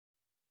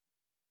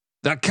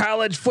The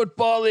college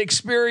football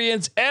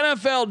experience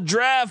NFL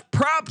draft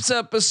props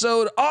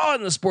episode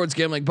on the Sports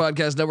Gambling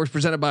Podcast Network is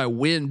presented by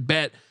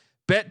WynnBET.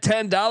 Bet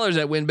 $10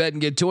 at WynnBET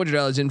and get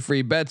 $200 in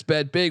free bets.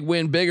 Bet big,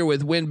 win bigger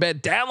with WynnBET.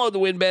 Download the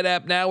WynnBET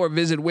app now or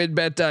visit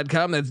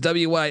wynnbet.com. That's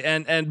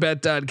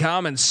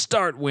WYNNBet.com and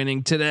start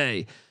winning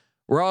today.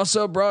 We're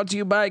also brought to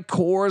you by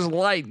Coors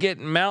Light. Get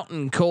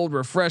mountain cold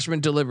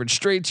refreshment delivered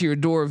straight to your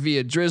door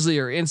via Drizzly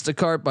or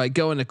Instacart by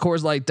going to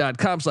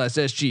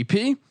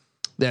CoorsLight.com/SGP.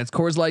 That's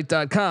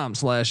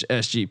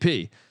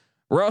CoorsLight.com/SGP.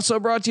 We're also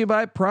brought to you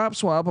by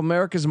PropSwap,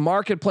 America's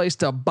marketplace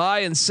to buy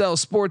and sell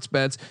sports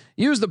bets.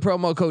 Use the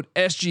promo code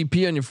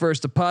SGP on your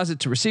first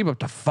deposit to receive up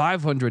to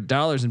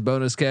 $500 in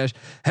bonus cash.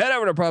 Head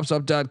over to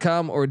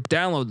PropSwap.com or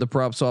download the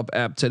PropSwap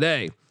app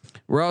today.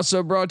 We're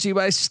also brought to you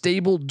by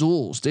Stable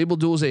Duel. Stable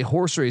Duel is a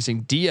horse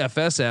racing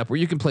DFS app where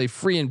you can play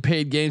free and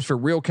paid games for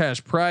real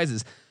cash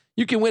prizes.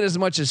 You can win as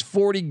much as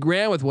 40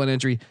 grand with one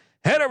entry.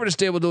 Head over to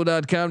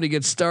StableDuel.com to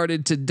get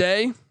started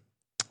today.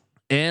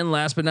 And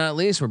last but not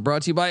least, we're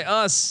brought to you by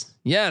us.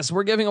 Yes,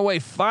 we're giving away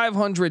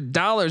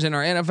 $500 in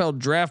our NFL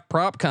draft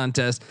prop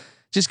contest.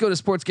 Just go to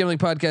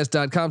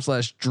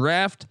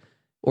sportsgamblingpodcast.com/draft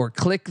or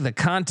click the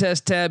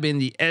contest tab in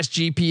the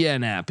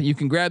SGPN app. You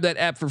can grab that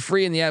app for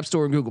free in the App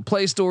Store and Google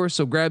Play Store.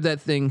 So grab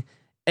that thing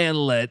and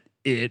let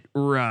it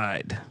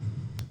ride.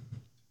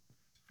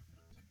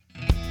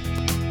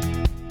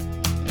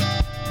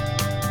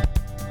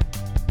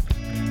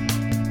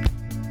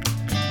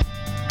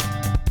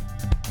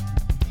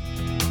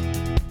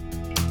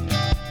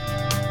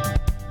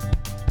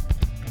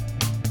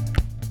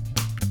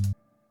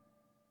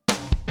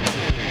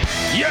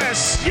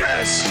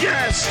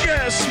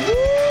 Yes. Woo!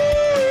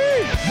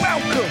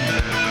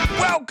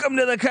 Welcome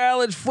to the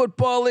college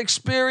football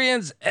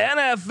experience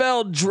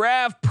NFL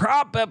draft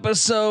prop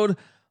episode.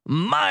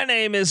 My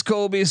name is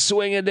Colby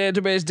Swinging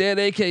Database Dad,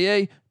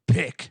 aka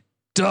Pick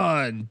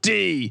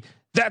Dundee.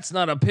 That's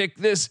not a pick.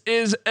 This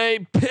is a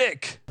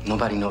pick.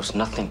 Nobody knows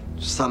nothing.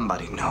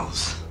 Somebody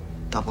knows.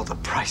 Double the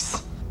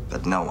price,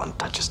 but no one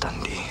touches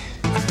Dundee.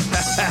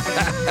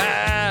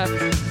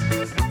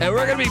 And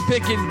we're gonna be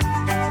picking,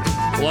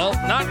 well,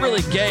 not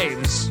really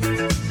games,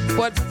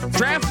 but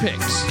draft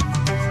picks.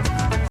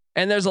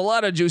 And there's a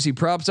lot of juicy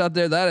props out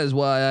there. That is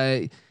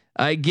why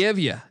I give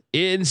you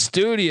in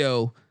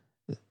studio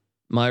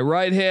my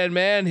right hand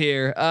man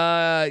here.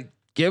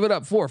 Give it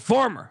up for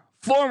former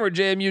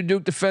JMU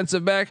Duke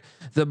defensive back,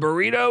 the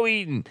burrito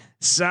eating,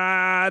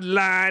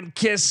 sideline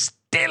kiss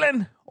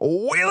stealing,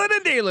 wheeling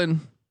and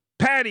dealing,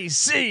 Patty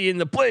C in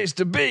the place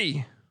to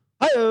be.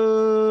 Run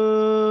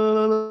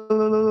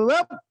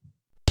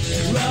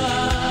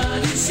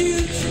and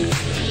shoot.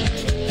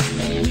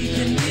 We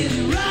can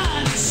really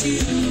run and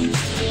shoot.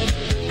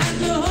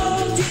 And the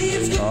whole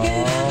team's looking,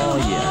 and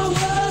the whole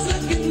world's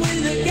looking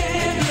with the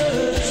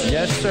Gamblers.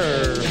 Yes,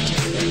 sir.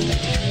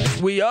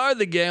 We are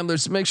the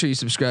Gamblers. Make sure you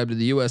subscribe to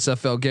the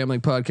USFL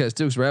Gambling Podcast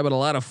too, because we're having a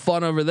lot of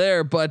fun over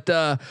there. But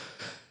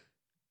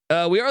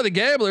we are the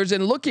Gamblers,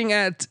 and looking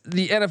at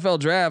the NFL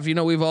draft, you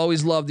know, we've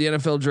always loved the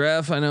NFL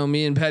draft. I know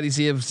me and Patty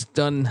C have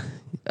done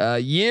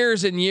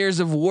years and years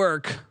of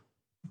work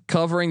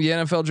covering the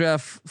NFL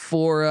draft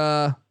for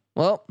our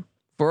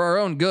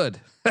own good.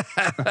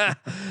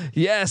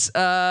 Yes.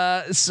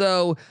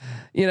 So,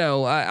 you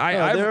know,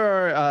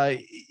 there are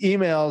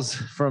emails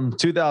from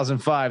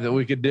 2005 that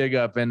we could dig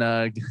up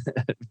and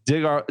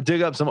dig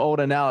up some old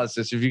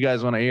analysis if you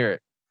guys want to hear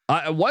it.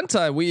 One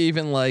time we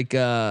even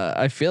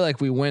I feel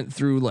like we went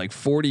through like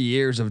 40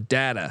 years of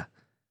data,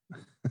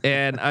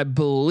 and I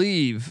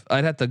believe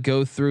I'd have to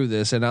go through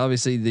this, and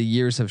obviously the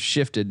years have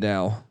shifted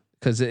now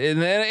because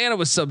it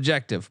was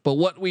subjective, but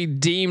what we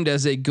deemed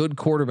as a good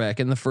quarterback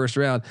in the first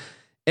round,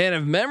 and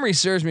if memory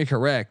serves me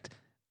correct,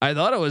 I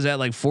thought it was at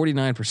like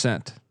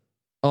 49%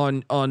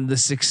 on the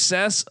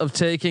success of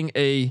taking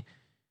a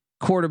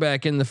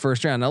quarterback in the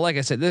first round. Now, like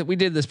I said, we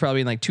did this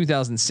probably in like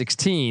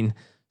 2016.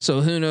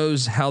 So who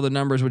knows how the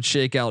numbers would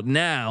shake out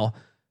now,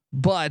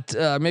 but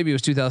maybe it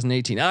was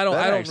 2018. I don't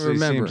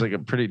remember. Seems like a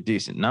pretty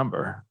decent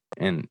number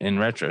in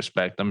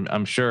retrospect.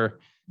 I'm sure,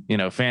 you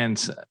know,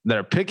 fans that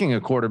are picking a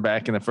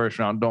quarterback in the first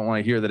round don't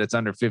want to hear that it's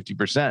under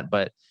 50%,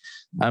 but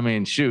I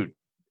mean, shoot,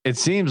 it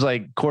seems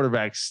like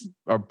quarterbacks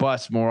are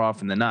busts more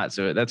often than not.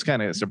 So that's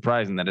kind of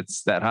surprising that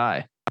it's that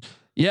high.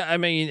 Yeah, I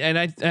mean,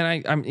 I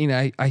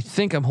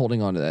think I'm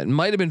holding on to that. It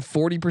might have been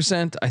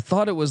 40%. I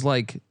thought it was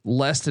like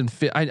less than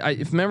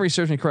if memory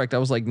serves me correct, I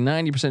was like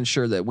 90%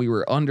 sure that we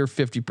were under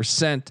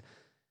 50%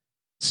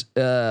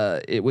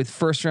 with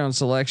first round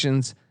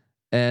selections,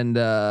 and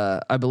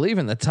I believe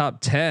in the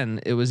top 10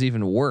 it was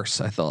even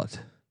worse. I thought.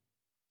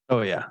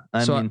 Oh yeah,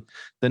 I mean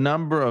the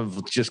number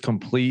of just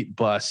complete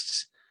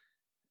busts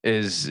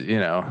is, you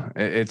know,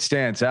 it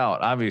stands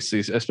out obviously,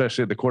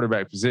 especially at the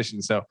quarterback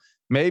position. So.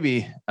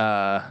 Maybe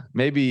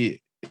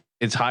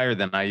it's higher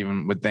than I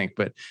even would think,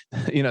 but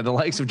you know, the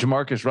likes of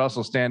Jamarcus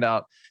Russell stand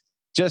out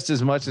just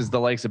as much as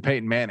the likes of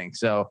Peyton Manning.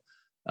 So,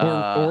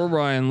 or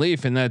Ryan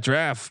Leaf in that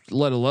draft,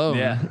 let alone,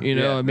 you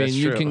know, I mean,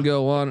 you can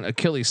go on.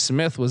 Achilles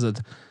Smith was a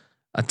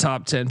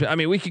top 10. I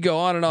mean, we could go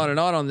on and on and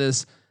on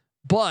this,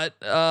 But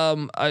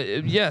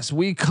yes,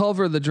 we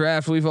cover the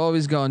draft. We've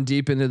always gone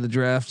deep into the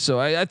draft. So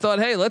I thought,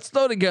 hey, let's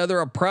throw together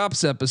a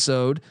props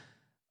episode.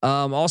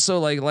 Also,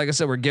 like I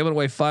said, we're giving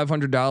away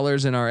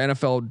 $500 in our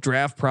NFL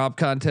draft prop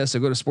contest. So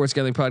go to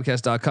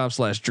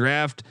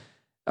sportsgamblingpodcast.com/draft.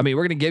 I mean,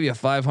 we're going to give you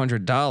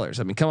 $500.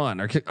 I mean, come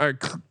on.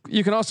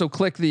 You can also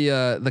click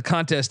the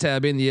contest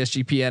tab in the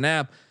SGPN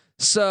app.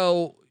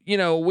 So,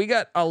 we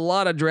got a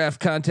lot of draft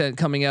content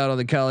coming out on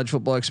the College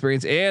Football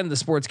Experience and the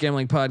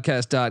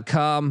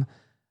sportsgamblingpodcast.com.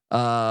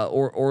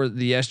 Or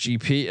the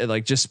SGP,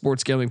 like just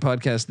Sports Gambling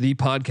Podcast, the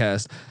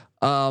podcast.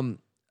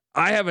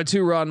 I have a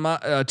two round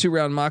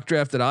mock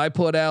draft that I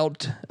put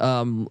out.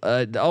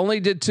 I only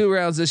did 2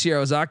 rounds this year.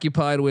 I was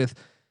occupied with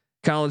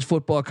college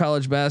football,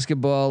 college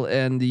basketball,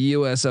 and the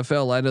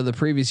USFL. I know the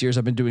previous years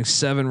I've been doing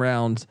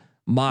 7-round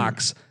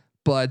mocks,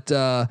 but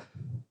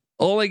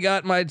only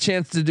got my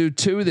chance to do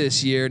 2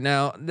 this year.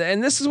 Now,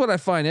 and this is what I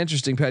find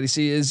interesting, Patty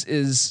C,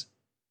 is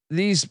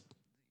these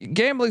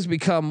gambling's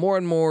become more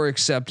and more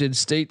accepted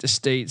state to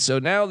state. So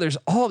now there's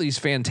all these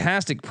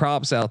fantastic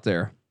props out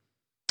there.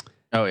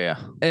 Oh yeah.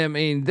 I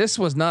mean, this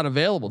was not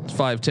available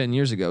 5-10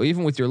 years ago,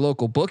 even with your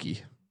local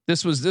bookie.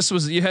 This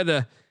was, you had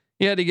to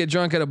get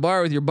drunk at a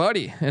bar with your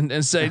buddy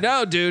and say,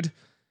 no, dude,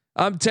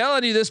 I'm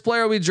telling you, this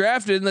player will be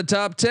drafted in the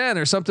top 10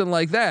 or something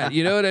like that.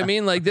 You know what I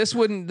mean? Like there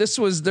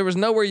was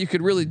nowhere you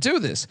could really do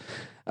this.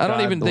 I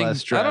don't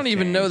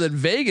even know that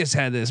Vegas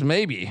had this.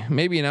 Maybe,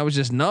 and I was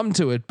just numb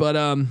to it, but,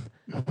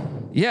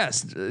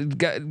 yes,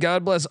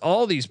 God bless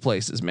all these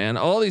places, man.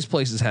 All these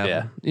places have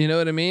them. You know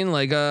what I mean?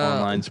 Like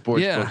online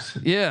sports books.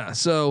 Yeah.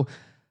 So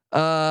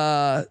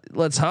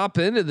let's hop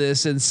into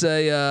this and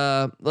say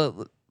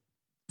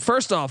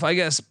first off, I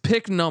guess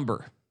pick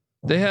number.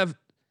 They have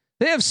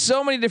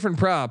so many different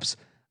props.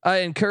 I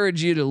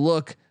encourage you to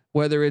look,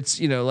 whether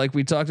it's, like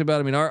we talked about.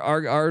 I mean,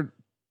 our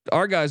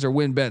guys are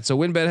WinBet. So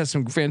WinBet has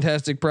some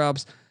fantastic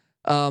props.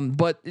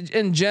 But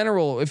in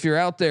general, if you're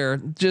out there,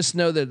 just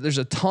know that there's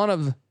a ton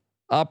of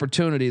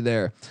opportunity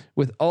there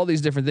with all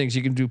these different things.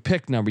 You can do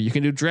pick number, you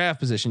can do draft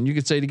position. You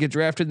could say to get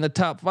drafted in the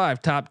top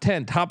 5, top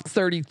 10, top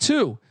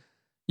 32.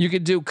 You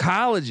could do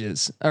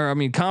conferences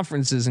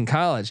in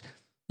college.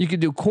 You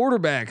could do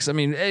quarterbacks. I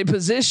mean,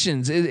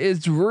 positions.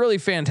 It's really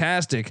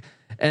fantastic,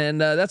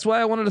 and that's why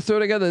I wanted to throw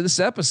together this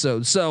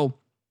episode. So,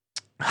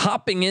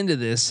 hopping into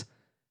this,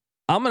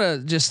 I'm gonna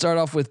just start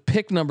off with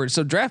pick number.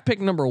 So, draft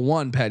pick number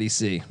 1, Patty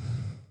C.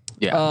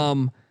 Yeah.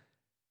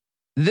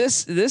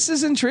 This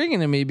is intriguing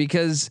to me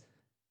because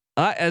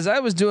as I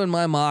was doing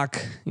my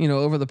mock,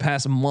 over the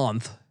past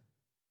month,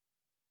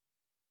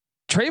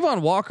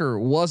 Trayvon Walker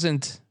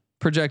wasn't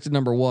projected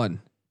number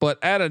 1,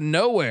 but out of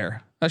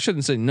nowhere, I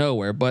shouldn't say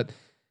nowhere, but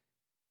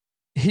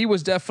he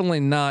was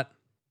definitely not.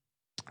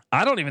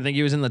 I don't even think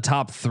he was in the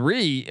top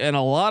 3 in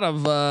a lot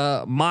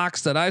of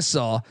mocks that I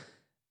saw.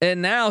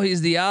 And now he's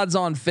the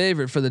odds-on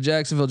favorite for the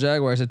Jacksonville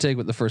Jaguars to take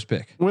with the first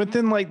pick.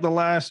 Within like the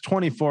last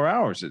 24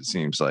 hours, it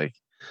seems like.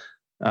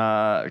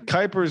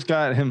 Kuiper's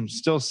got him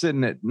still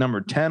sitting at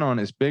number 10 on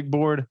his big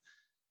board.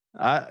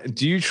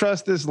 Do you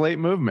trust this late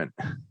movement?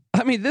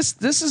 I mean, this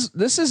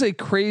is a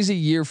crazy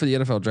year for the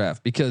NFL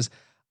draft because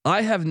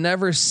I have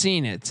never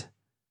seen it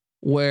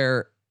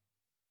where,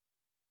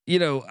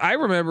 I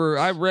remember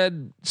I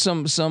read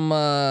some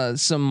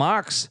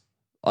mocks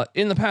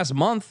in the past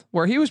month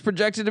where he was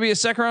projected to be a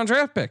 2nd-round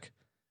draft pick.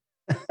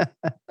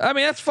 I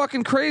mean, that's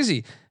fucking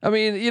crazy. I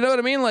mean, you know what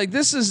I mean? Like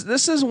this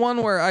is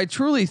one where I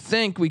truly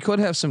think we could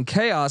have some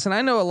chaos. And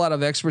I know a lot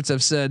of experts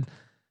have said,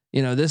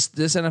 this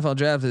NFL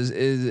draft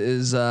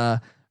is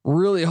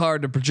really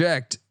hard to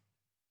project.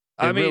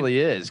 It really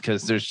is,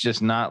 because there's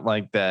just not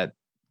like that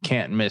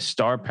can't miss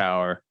star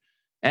power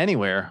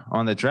anywhere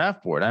on the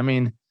draft board. I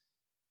mean,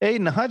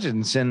 Aiden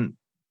Hutchinson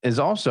is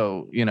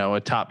also,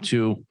 a top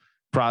 2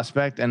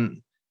 prospect,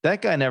 and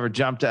that guy never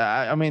jumped.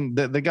 I mean,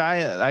 the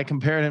guy I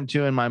compared him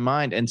to in my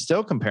mind and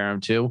still compare him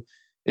to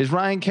is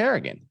Ryan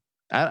Kerrigan.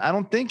 I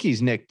don't think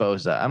he's Nick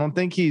Bosa. I don't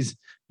think he's,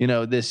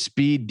 this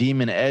speed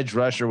demon edge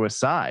rusher with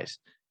size.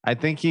 I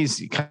think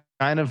he's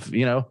kind of,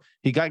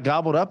 he got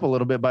gobbled up a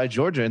little bit by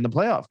Georgia in the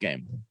playoff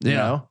game.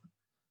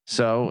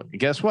 So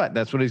guess what?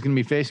 That's what he's going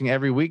to be facing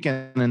every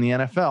weekend in the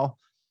NFL.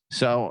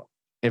 So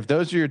if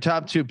those are your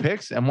top 2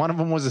 picks and one of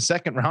them was a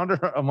 2nd rounder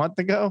a month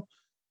ago,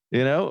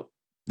 there's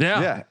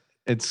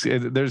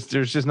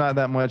just not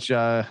that much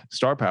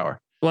star power.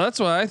 Well, that's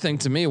why I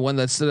think, to me, one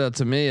that stood out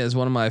to me as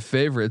one of my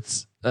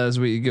favorites as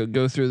we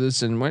go through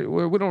this, and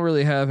we don't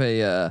really have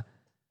we're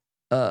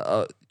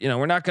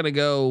not going to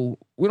go.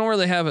 We don't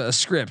really have a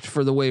script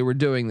for the way we're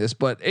doing this,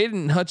 but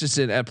Aiden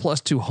Hutchinson at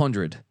plus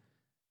 200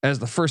 as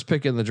the first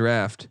pick in the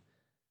draft.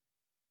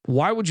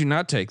 Why would you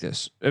not take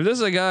this? If this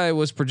is a guy who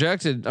was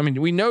projected, I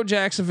mean, we know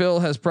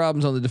Jacksonville has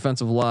problems on the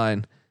defensive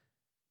line.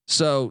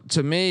 So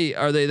to me,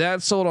 are they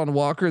that sold on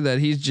Walker that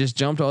he's just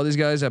jumped all these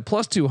guys at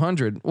plus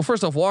 200? Well,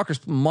 first off,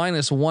 Walker's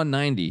minus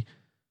 190.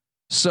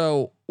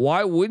 So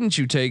why wouldn't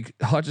you take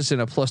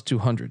Hutchinson at plus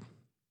 200?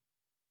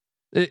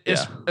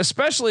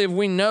 Especially if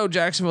we know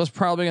Jacksonville's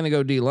probably going to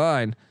go D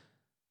line.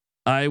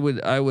 I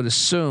would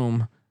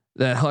assume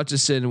that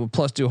Hutchinson with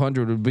plus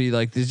 200 would be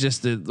like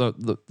just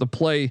the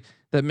play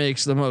that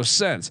makes the most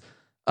sense.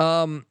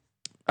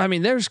 I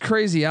mean, there's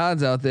crazy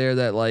odds out there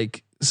that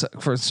like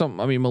for some.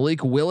 I mean,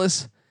 Malik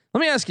Willis.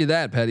 Let me ask you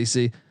that, Patty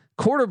C.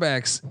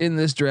 Quarterbacks in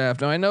this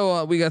draft. Now I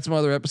know we got some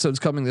other episodes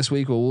coming this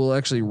week where we'll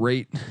actually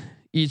rate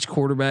each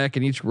quarterback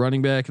and each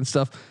running back and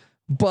stuff.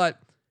 But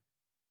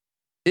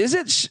is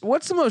it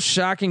what's the most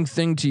shocking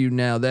thing to you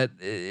now that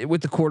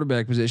with the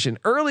quarterback position?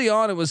 Early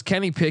on, it was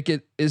Kenny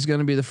Pickett is going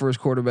to be the first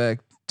quarterback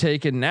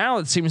taken. Now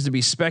it seems to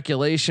be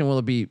speculation. Will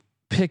it be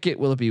Pickett?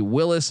 Will it be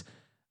Willis?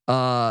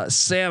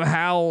 Sam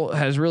Howell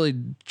has really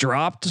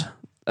dropped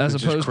as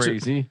Which opposed is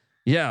crazy. to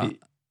yeah.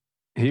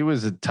 He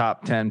was a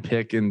top 10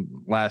 pick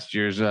in last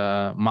year's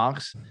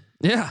mocks.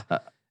 Yeah.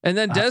 And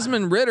then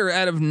Desmond Ritter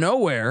out of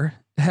nowhere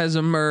has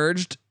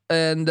emerged,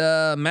 and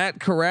Matt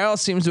Corral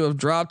seems to have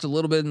dropped a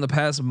little bit in the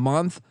past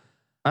month.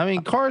 I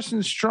mean,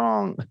 Carson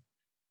Strong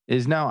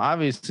is now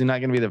obviously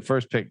not going to be the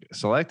first pick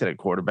selected at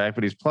quarterback,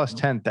 but he's plus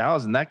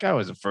 10,000. That guy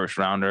was a first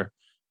rounder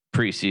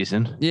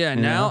preseason. Yeah.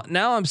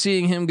 Now I'm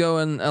seeing him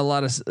going a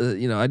lot of,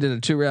 I did a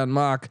 2-round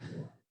mock,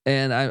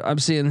 and I'm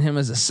seeing him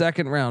as a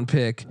 2nd round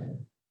pick.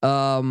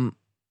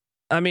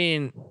 I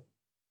mean,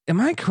 am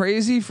I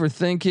crazy for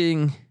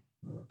thinking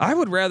I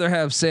would rather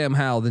have Sam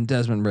Howell than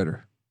Desmond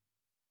Ritter?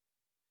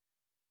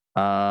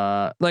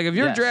 Like if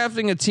you're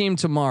drafting a team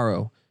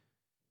tomorrow,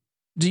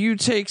 do you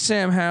take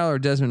Sam Howell or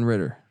Desmond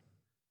Ritter?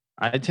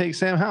 I take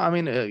Sam Howell. I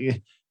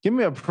mean, give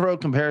me a pro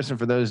comparison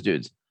for those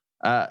dudes.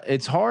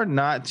 It's hard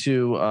not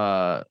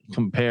to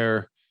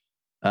compare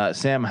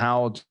Sam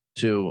Howell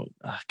to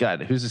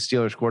God. Who's the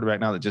Steelers quarterback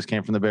now that just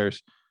came from the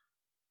Bears?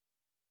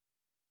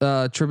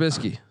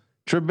 Trubisky.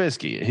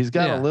 He's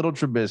got a little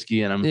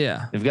Trubisky in him.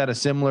 Yeah. They've got a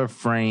similar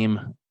frame,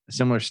 a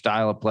similar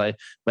style of play,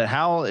 but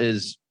Howell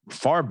is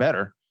far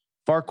better,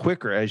 far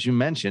quicker, as you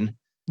mentioned.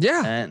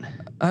 Yeah. And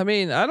I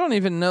mean, I don't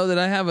even know that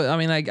I have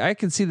I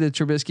can see the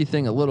Trubisky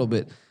thing a little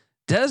bit.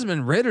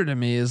 Desmond Ritter to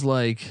me is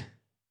like,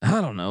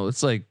 I don't know.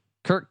 It's like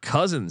Kirk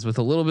Cousins with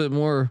a little bit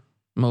more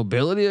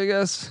mobility, I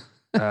guess.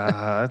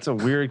 That's a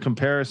weird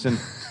comparison.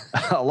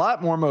 A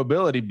lot more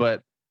mobility,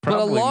 but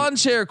a lawn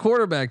chair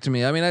quarterback to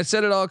me. I mean, I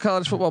said it all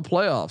college football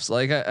playoffs.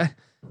 Like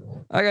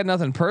I got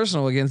nothing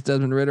personal against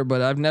Desmond Ritter,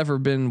 but I've never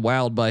been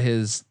wowed by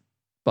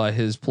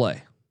his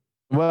play.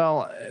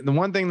 Well, the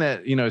one thing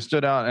that,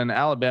 stood out, and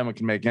Alabama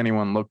can make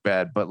anyone look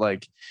bad, but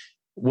like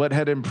what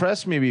had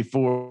impressed me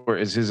before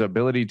is his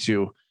ability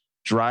to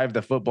drive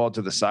the football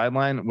to the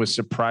sideline was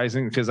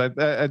surprising, because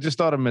I just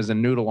thought him as a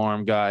noodle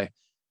arm guy,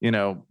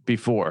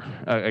 before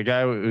a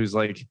guy who's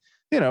like,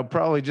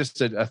 probably just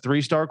a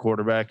 3-star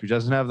quarterback who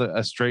doesn't have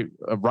a straight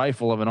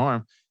rifle of an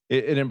arm.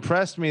 It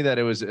impressed me that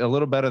it was a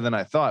little better than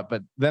I thought.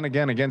 But then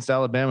again, against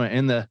Alabama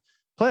in the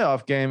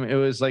playoff game, it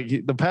was like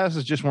the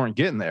passes just weren't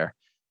getting there,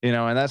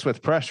 and that's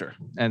with pressure.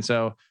 And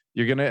so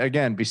you're going to,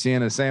 again, be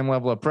seeing the same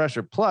level of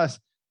pressure. Plus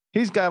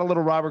he's got a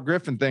little Robert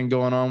Griffin thing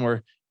going on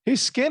where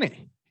he's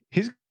skinny.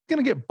 He's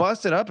going to get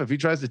busted up if he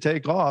tries to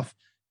take off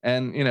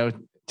and,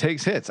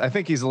 takes hits. I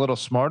think he's a little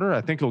smarter. I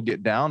think he'll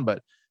get down,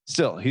 but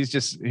still, he's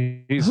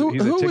who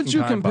would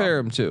you compare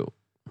him to?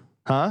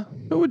 Huh?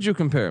 Who would you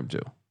compare him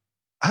to?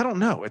 I don't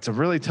know. It's a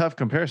really tough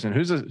comparison.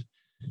 Who's a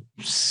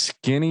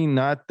skinny,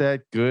 not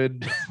that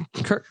good?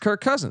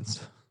 Kirk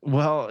Cousins.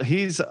 Well,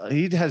 he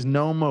has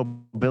no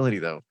mobility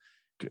though.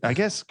 I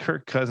guess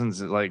Kirk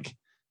Cousins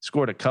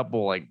scored a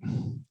couple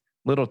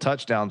little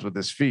touchdowns with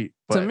his feet.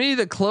 But to me,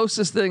 the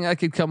closest thing I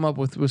could come up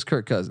with was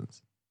Kirk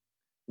Cousins.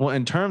 Well,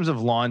 in terms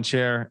of lawn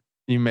chair,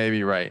 you may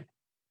be right.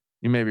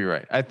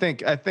 I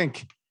think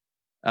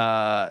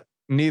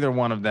neither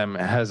one of them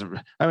has.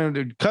 I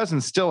mean,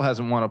 Cousins still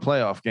hasn't won a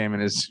playoff game in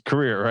his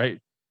career, right?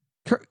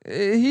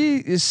 He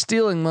is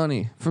stealing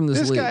money from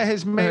this league. Guy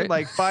has made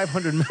like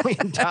 $500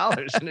 million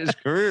in his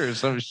career or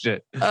some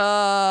shit.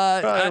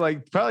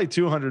 Probably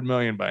 200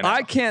 million by now.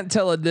 I can't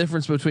tell a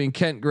difference between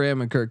Kent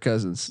Graham and Kirk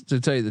Cousins, to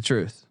tell you the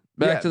truth.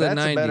 Back to the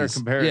 90s. A better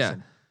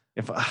comparison.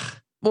 Yeah.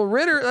 Well,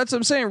 Ritter, that's what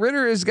I'm saying.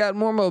 Ritter has got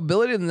more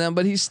mobility than them,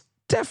 but he's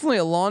definitely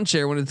a lawn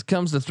chair when it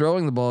comes to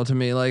throwing the ball to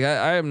me. Like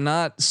I am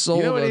not sold.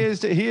 You know what he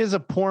is? He is a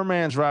poor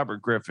man's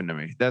Robert Griffin to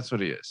me. That's what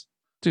he is.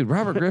 Dude,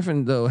 Robert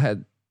Griffin though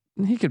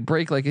he could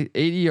break like an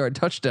 80-yard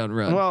touchdown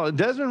run. Well,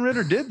 Desmond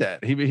Ritter did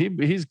that.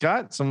 He's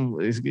got some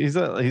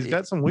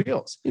got some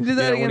wheels. He did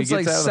that against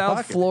like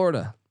South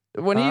Florida.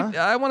 When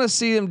I want to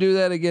see him do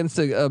that against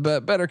a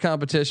better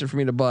competition for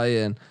me to buy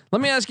in.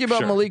 Let me ask you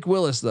about Malik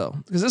Willis though,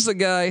 because this is a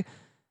guy.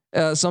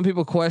 Some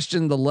people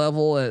question the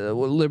level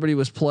what Liberty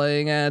was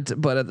playing at,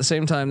 but at the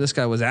same time, this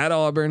guy was at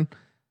Auburn.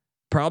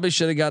 Probably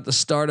should have got the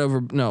start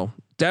over. No,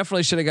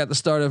 definitely should have got the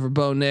start over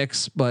Bo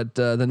Nix, but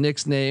the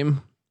Nix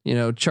name,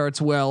 charts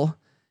well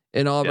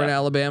in Auburn,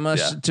 Alabama,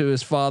 to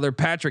his father,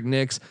 Patrick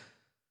Nix.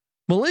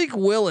 Malik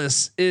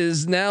Willis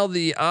is now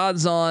the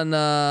odds-on,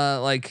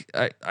 I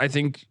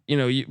think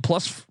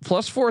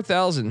plus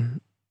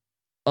 4,000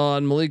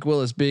 on Malik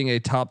Willis being a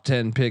top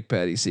 10 pick.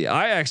 Patty C.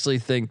 I actually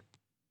think.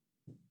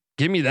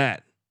 Give me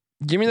that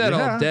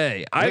all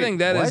day. I think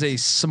that is a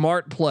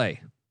smart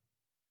play.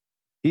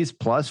 He's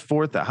plus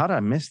 4,000. How did I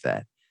miss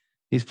that?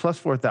 He's plus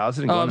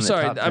 4,000. Oh, I'm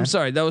sorry. I'm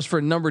sorry. That was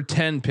for number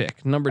 10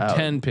 pick. Number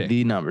 10 pick.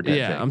 The number 10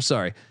 Yeah, pick. I'm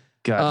sorry.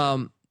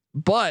 Gotcha.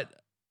 But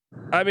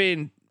I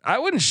mean, I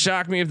wouldn't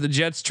shock me if the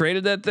Jets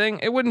traded that thing.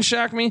 It wouldn't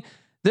shock me.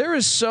 There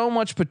is so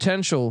much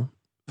potential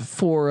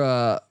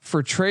for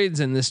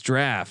trades in this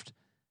draft.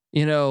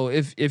 You know,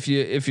 if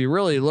you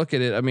really look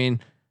at it, I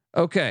mean,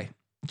 okay,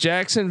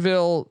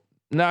 Jacksonville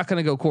not going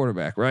to go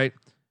quarterback, right?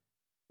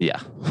 Yeah.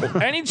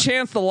 Any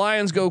chance the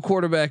Lions go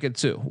quarterback at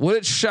 2? Would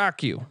it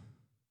shock you?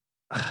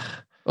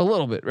 A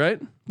little bit, right?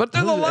 But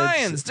they're the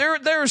Lions.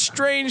 They're a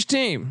strange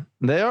team.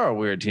 They are a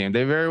weird team.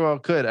 They very well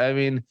could. I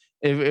mean,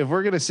 if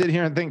we're gonna sit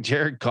here and think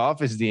Jared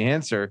Goff is the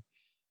answer,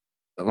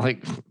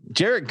 like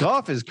Jared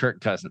Goff is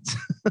Kirk Cousins.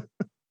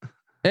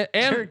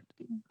 and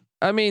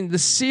I mean, the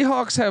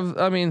Seahawks have.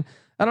 I mean,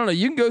 I don't know.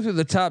 You can go through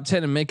the top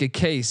 10 and make a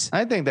case.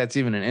 I think that's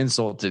even an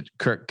insult to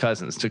Kirk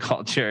Cousins to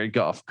call Jared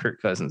Goff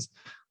Kirk Cousins.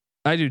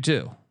 I do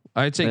too.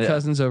 I take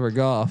Cousins over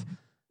Goff.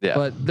 Yeah,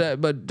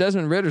 but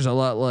Desmond Ritter's a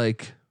lot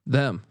like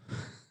them.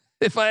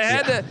 If I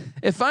had to,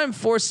 if I'm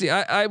forced to,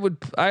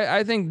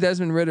 I think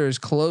Desmond Ritter is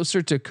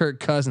closer to Kirk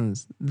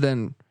Cousins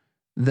than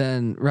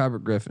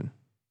Robert Griffin.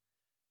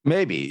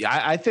 Maybe.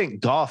 I think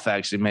Goff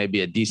actually may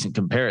be a decent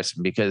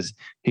comparison because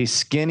he's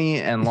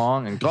skinny and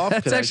long, and Goff.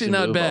 That's actually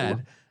not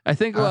bad. I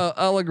think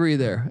I'll agree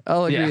there.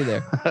 I'll agree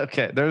there.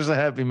 Okay, there's a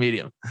happy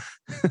medium.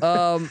 With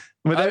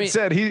that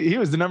said, he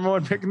was the number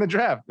 1 pick in the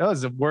draft. That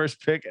was the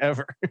worst pick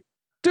ever.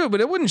 Dude,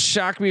 but it wouldn't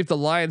shock me if the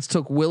Lions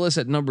took Willis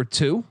at number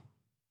 2.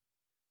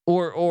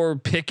 Or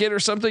Pickett or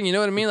something, you know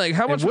what I mean? Like,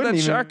 how much would that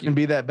shock you?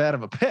 Be that bad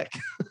of a pick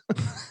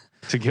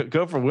to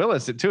go for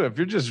Willis at 2? If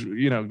you're just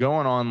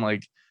going on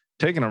like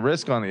taking a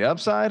risk on the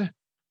upside,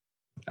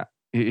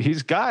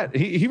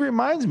 he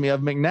reminds me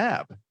of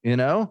McNabb.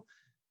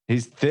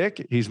 He's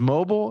thick, he's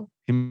mobile,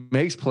 he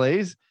makes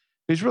plays,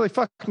 he's really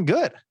fucking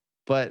good.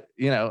 But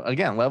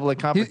again, level of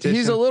competition.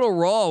 He's a little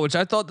raw, which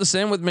I thought the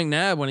same with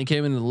McNabb when he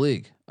came into the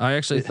league. I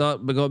actually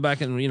thought, but go back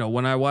and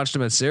when I watched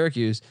him at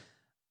Syracuse.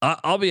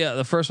 I'll be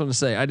the first one to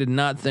say I did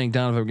not think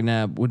Donovan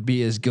McNabb would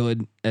be as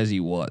good as he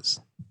was.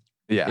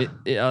 Yeah,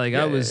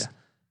 I was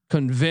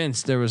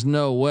convinced there was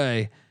no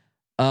way.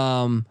 It's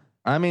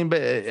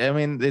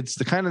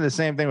the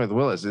same thing with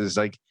Willis. Is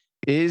like,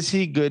 is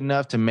he good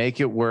enough to make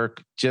it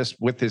work just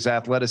with his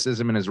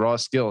athleticism and his raw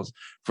skills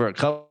for a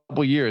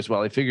couple years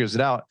while he figures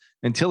it out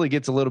until he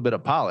gets a little bit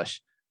of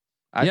polish?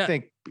 I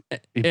think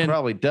he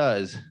probably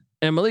does.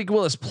 And Malik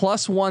Willis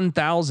plus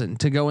 1,000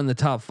 to go in the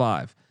top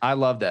 5. I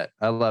love that.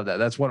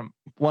 That's one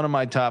of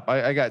my top.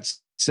 I got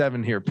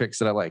 7 here picks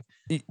that I like,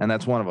 and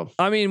that's one of them.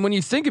 I mean, when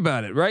you think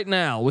about it, right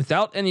now,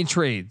 without any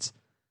trades,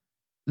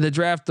 the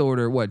draft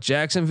order: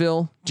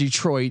 Jacksonville,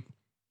 Detroit,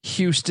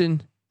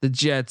 Houston, the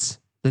Jets,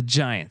 the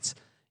Giants.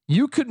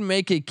 You could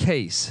make a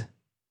case,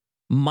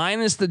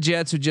 minus the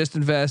Jets who just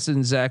invested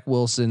in Zach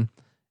Wilson,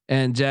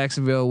 and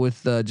Jacksonville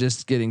with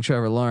just getting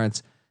Trevor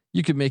Lawrence.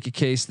 You could make a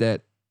case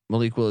that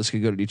Malik Willis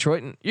could go to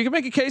Detroit, and you can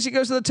make a case he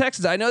goes to the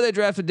Texans. I know they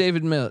drafted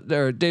Davis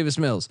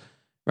Mills,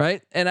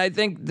 right? And I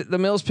think the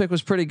Mills pick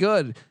was pretty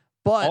good,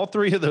 but all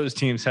 3 of those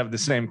teams have the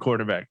same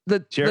quarterback: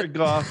 Jared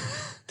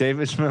Goff,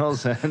 Davis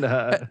Mills, and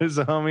who's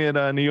the homie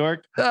at New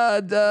York?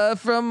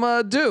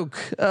 From Duke,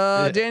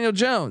 Daniel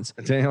Jones.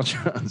 Daniel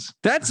Jones.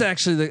 That's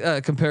actually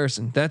the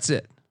comparison. That's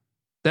it.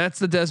 That's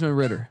the Desmond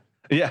Ritter.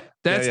 Yeah,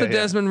 that's the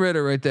Desmond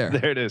Ritter right there.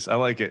 There it is. I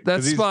like it.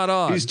 That's spot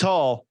on. He's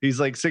tall. He's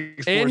like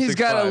 6'4", and he's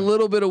got 6'5". a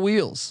little bit of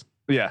wheels.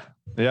 Yeah.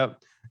 Yep.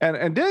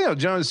 And Daniel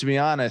Jones, to be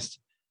honest,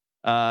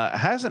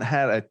 hasn't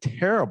had a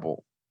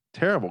terrible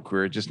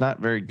career. Just not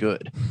very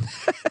good.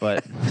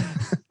 But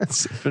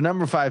the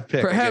number 5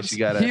 pick, perhaps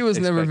he was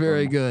never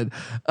very good.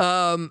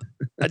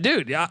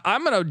 Dude,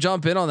 I'm gonna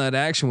jump in on that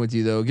action with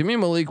you though. Give me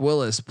Malik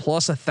Willis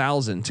plus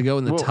 1,000 to go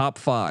in the top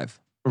 5.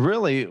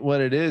 Really,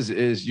 what it is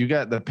you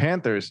got the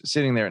Panthers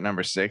sitting there at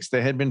number 6.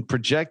 They had been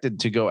projected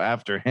to go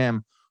after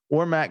him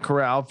or Matt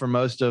Corral for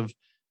most of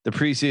the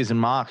preseason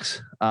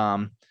mocks.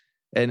 And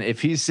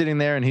if he's sitting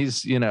there and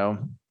he's,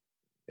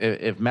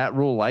 if Matt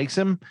Rule likes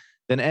him,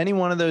 then any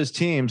one of those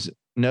teams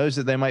knows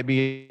that they might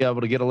be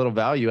able to get a little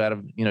value out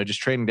of, just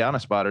trading down a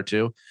spot or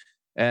 2.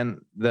 And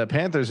the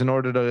Panthers, in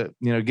order to,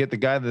 get the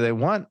guy that they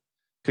want,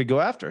 could go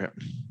after him,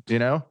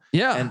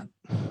 Yeah. And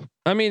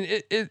I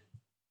mean,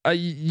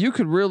 you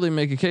could really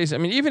make a case. I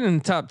mean, even in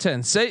the top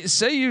 10,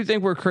 say you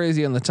think we're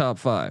crazy on the top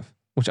 5,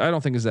 which I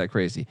don't think is that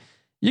crazy.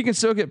 You can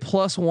still get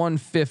plus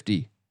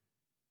 150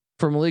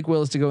 for Malik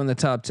Willis to go in the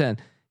top 10.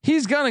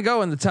 He's going to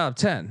go in the top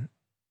 10.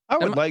 I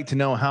would like to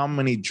know how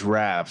many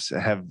drafts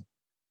have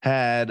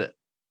had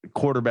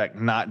quarterback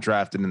not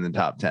drafted in the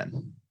top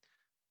 10.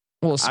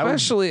 Well,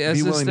 especially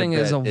as this thing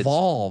has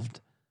evolved.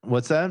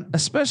 What's that?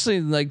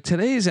 Especially like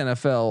today's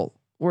NFL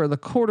where the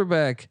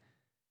quarterback,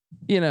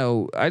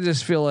 I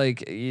just feel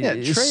like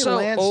Trey so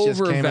Lance overvalued.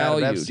 just came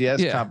out of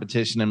FCS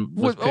competition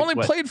and only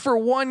played for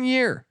 1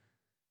 year.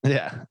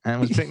 Yeah,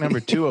 and was picked number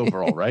 2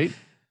 overall, right?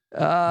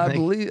 I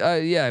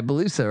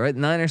believe so. Right,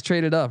 Niners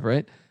traded up,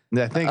 right?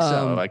 I think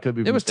so. I could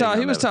be. It was top.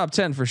 He was top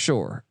 10 for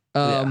sure.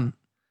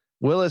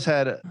 Willis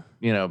had,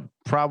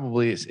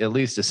 probably at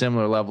least a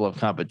similar level of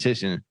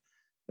competition,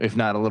 if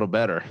not a little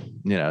better.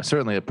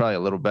 Certainly probably a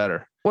little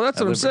better. Well,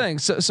 that's what I'm saying.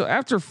 So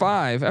after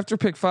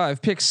pick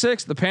 5, pick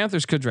 6, the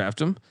Panthers could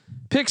draft him.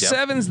 Pick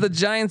 7's the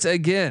Giants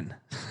again.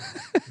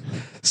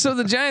 So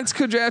the Giants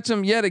could draft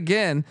him yet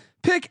again.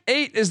 Pick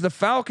 8 is the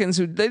Falcons,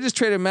 who they just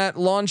traded Matt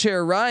Lawn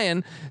Chair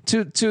Ryan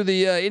to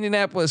the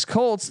Indianapolis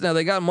Colts. Now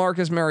they got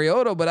Marcus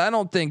Mariota, but I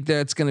don't think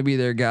that's going to be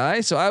their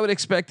guy. So I would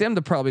expect them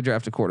to probably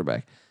draft a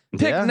quarterback.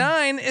 Pick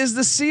 9 is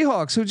the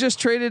Seahawks, who just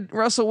traded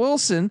Russell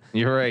Wilson.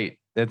 You're right.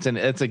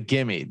 It's a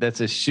gimme. That's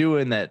a shoe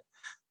in that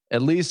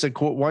at least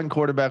one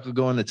quarterback will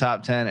go in the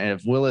top 10. And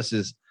if Willis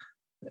is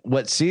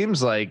what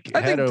seems like,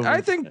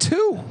 I think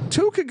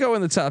two could go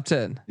in the top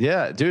 10.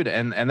 Yeah, dude.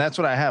 And that's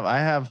what I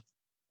have.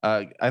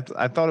 I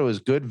thought it was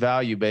good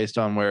value based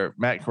on where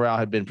Matt Corral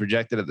had been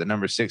projected at the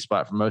number 6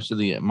 spot for most of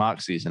the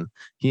mock season.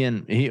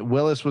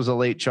 Willis was a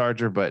late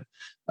charger, but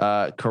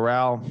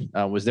Corral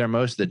was there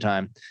most of the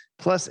time.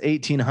 Plus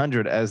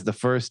 1,800 as the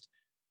first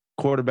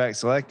quarterback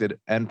selected,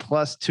 and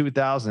plus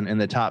 2,000 in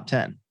the top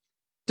 10.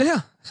 Yeah,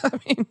 I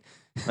mean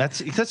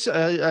that's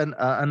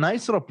a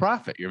nice little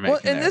profit you're making.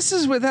 Well, and this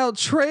is without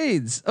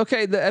trades.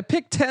 Okay, the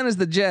pick 10 is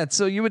the Jets,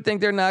 so you would think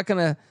they're not going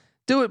to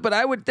do it, but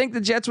I would think the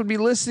Jets would be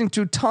listening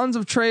to tons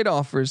of trade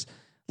offers.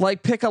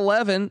 Like pick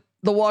 11,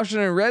 the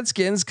Washington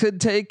Redskins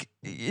could take.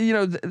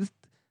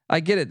 I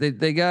get it.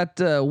 They got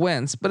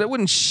Wentz, but it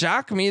wouldn't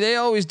shock me. They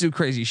always do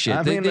crazy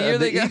shit.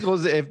 The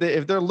Eagles,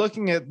 if they're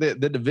looking at the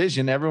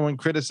division, everyone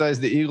criticized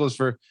the Eagles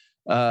for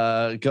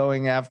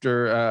going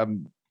after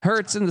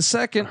Hurts in the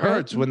second.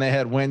 Hurts when they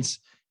had Wentz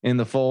in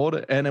the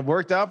fold, and it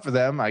worked out for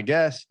them, I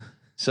guess.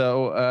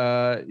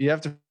 So you have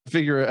to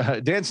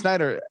figure Dan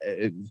Snyder,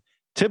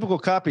 typical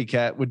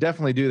copycat, would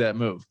definitely do that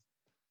move.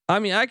 I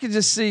mean, I could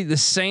just see the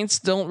Saints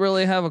don't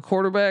really have a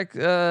quarterback.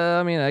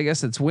 I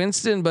guess it's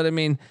Winston, but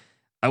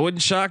I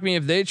wouldn't shock me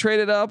if they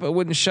traded up. It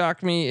wouldn't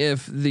shock me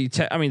if the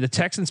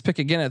Texans pick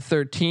again at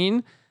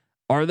 13.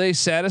 Are they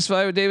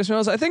satisfied with Davis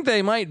Mills? I think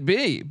they might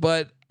be,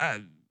 but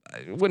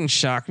it wouldn't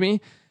shock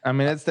me.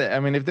 If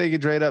they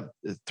could trade up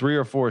 3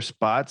 or 4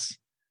 spots,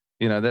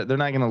 they're not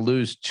going to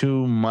lose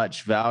too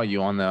much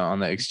value on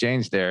the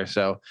exchange there.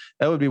 So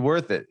that would be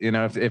worth it.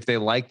 If they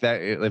like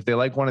that, if they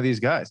like one of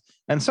these guys,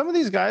 and some of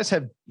these guys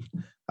have,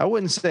 I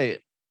wouldn't say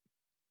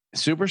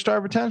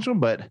superstar potential,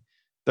 but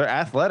they're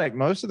athletic.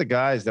 Most of the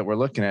guys that we're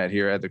looking at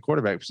here at the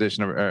quarterback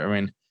position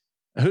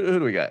who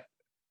do we got?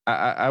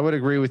 I would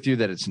agree with you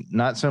that it's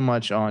not so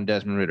much on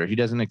Desmond Ridder. He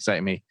doesn't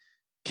excite me.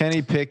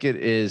 Kenny Pickett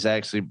is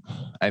actually,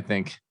 I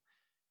think.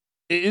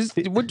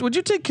 Would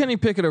you take Kenny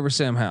Pickett over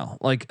Sam Howell?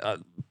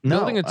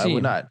 Building a team? I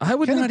would not. I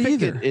would Kenny not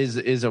Pickett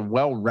either. Is a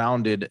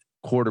well-rounded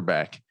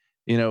quarterback,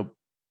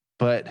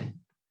 but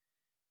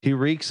he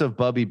reeks of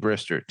Bubby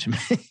Brister to me.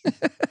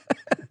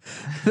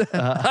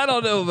 I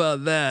don't know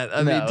about that.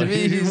 To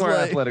me, he's more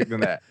athletic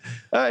than that.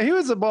 He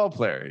was a ball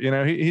player.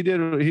 He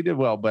did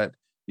well, but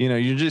you're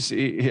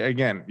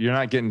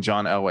not getting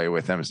John Elway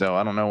with him. So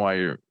I don't know why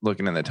you're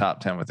looking in the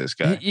top 10 with this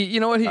guy. You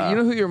know what? You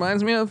know who he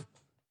reminds me of?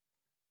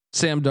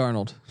 Sam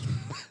Darnold.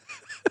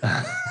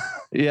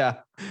 Yeah,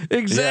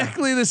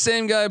 exactly the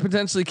same guy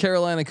potentially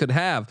Carolina could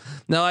have.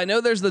 Now I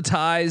know there's the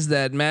ties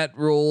that Matt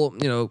Rule,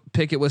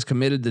 Pickett was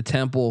committed to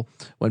Temple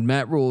when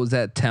Matt Rule was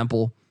at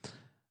Temple.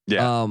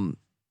 Yeah.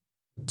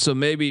 So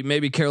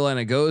maybe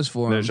Carolina goes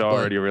for him. There's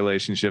already a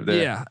relationship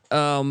there. Yeah.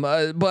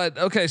 But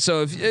okay.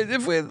 So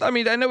if we,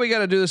 I know we got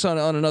to do this on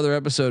another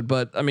episode,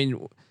 but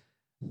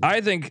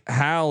I think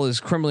Howell is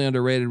criminally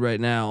underrated right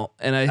now.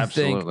 And I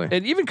think,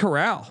 and even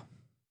Corral,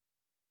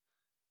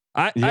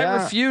 I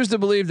refuse to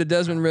believe that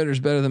Desmond Ridder is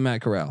better than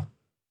Matt Corral.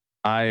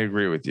 I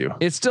agree with you.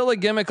 It's still a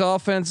gimmick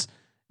offense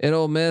at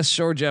Ole Miss.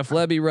 Sure, Jeff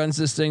Levy runs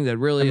this thing that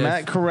really. And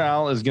Matt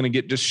Corral is going to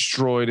get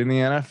destroyed in the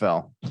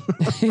NFL.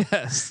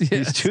 Yes,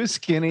 he's too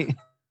skinny.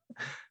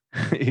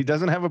 He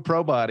doesn't have a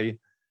pro body,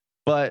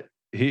 but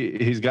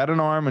he's got an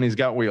arm and he's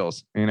got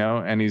wheels,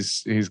 and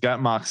he's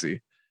got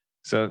moxie.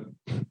 So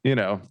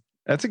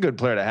that's a good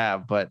player to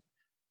have, but.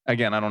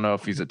 Again, I don't know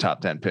if he's a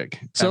top 10 pick.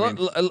 So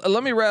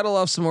let me rattle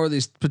off some more of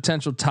these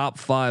potential top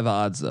 5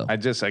 odds, though.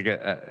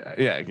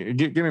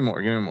 Give me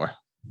more.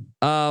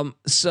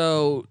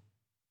 So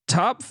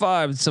top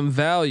 5, some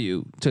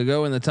value to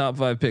go in the top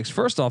 5 picks.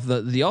 First off,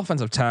 the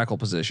offensive tackle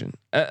position.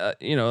 Evan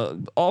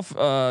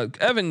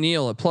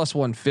Neal at plus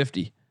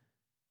 150.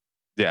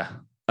 Yeah,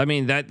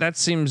 that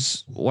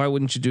seems. Why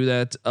wouldn't you do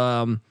that?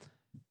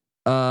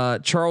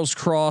 Charles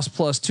Cross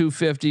plus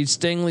 250.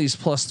 Stingley's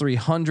plus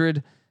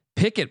 300.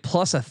 Pickett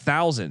plus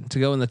 1,000 to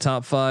go in the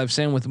top 5.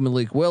 Same with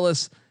Malik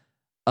Willis.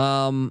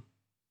 I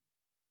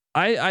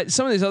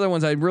some of these other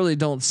ones I really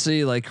don't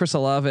see, like Chris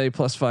Olave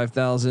plus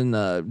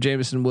 5,000,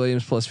 Jameson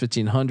Williams plus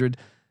 1,500,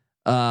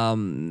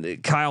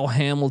 Kyle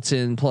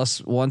Hamilton plus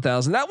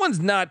 1,000. That one's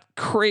not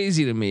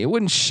crazy to me. It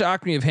wouldn't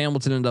shock me if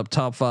Hamilton ended up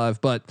top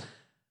 5, but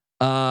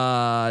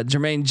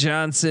Jermaine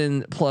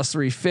Johnson plus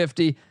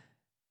 350.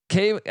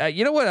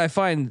 You know what I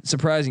find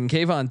surprising?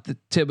 Kayvon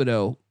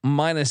Thibodeau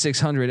minus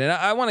 600, and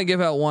I want to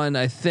give out one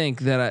I think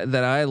that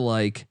I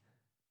like.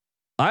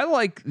 I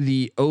like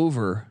the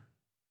over.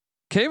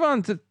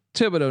 Kayvon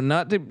Thibodeau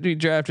not to be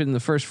drafted in the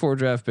first 4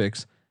 draft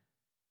picks.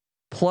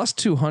 Plus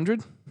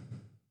 200.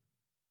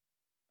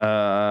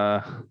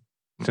 To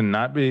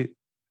not be.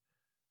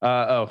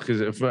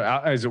 Because is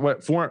it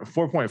what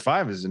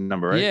 4.5 is the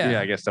number, right?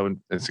 Yeah. I guess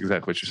that's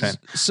exactly what you're saying.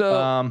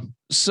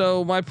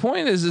 So my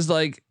point is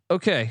like,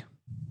 okay,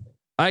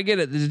 I get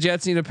it. The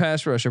Jets need a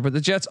pass rusher, but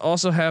the Jets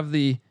also have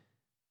the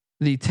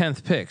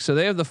 10th pick. So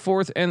they have the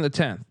 4th and the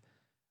 10th.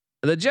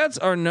 The Jets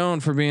are known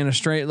for being a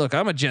straight look.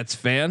 I'm a Jets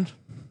fan.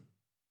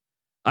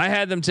 I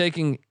had them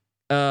taking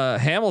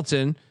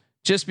Hamilton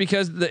just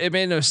because it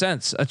made no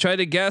sense. I tried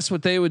to guess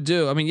what they would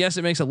do. I mean, yes,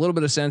 it makes a little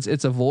bit of sense.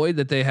 It's a void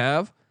that they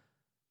have,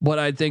 but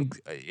I think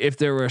if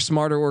they were a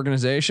smarter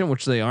organization,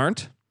 which they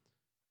aren't,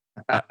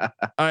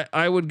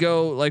 I would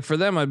go like for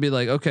them. I'd be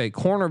like, okay,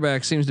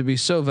 cornerback seems to be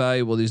so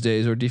valuable these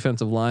days, or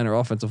defensive line or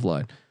offensive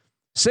line.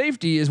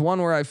 Safety is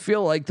one where I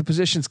feel like the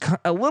position's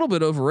a little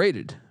bit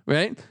overrated,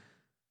 right?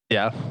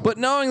 Yeah. But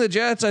knowing the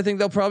Jets, I think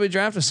they'll probably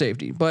draft a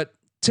safety. But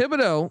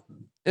Thibodeau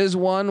is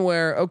one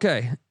where,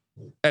 okay,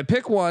 at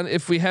pick 1,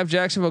 if we have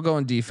Jacksonville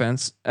going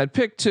defense, at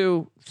pick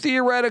 2,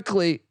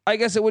 theoretically, I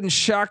guess it wouldn't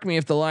shock me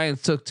if the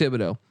Lions took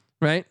Thibodeau,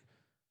 right?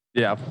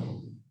 Yeah.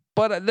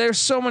 But there's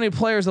so many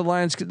players the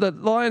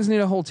Lions need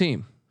a whole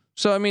team.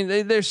 So I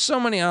mean, there's so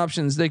many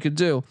options they could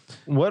do.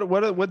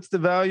 What's the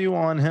value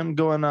on him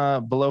going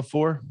below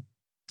 4?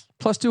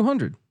 Plus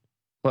 200.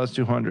 Plus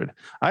 200.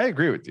 I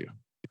agree with you.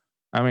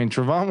 I mean,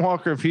 Travon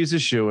Walker, if he's a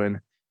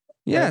shoo-in.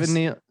 Yes.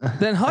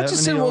 Then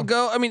Hutchinson will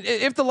go. I mean,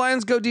 if the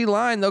Lions go D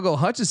line, they'll go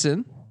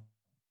Hutchinson,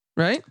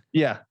 right?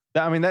 Yeah.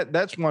 I mean,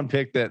 that's one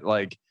pick that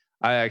like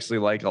I actually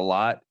like a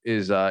lot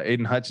is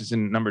Aiden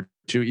Hutchinson, number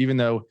 2, even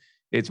though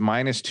it's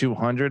minus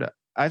 200.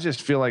 I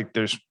just feel like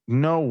there's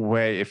no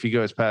way if he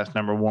goes past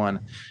number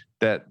 1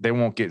 that they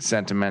won't get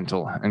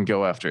sentimental and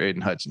go after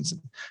Aiden Hutchinson.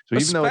 So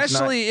even though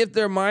especially if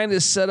their mind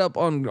is set up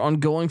on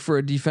going for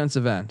a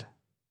defensive end.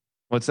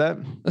 What's that?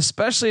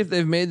 Especially if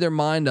they've made their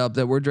mind up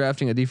that we're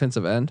drafting a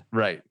defensive end.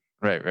 Right.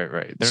 They're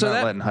not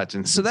letting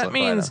Hutchinson. So that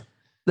means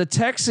the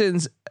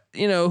Texans,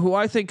 who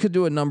I think could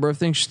do a number of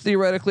things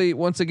theoretically.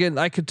 Once again,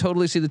 I could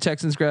totally see the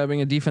Texans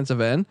grabbing a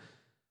defensive end.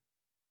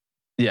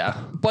 Yeah,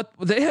 but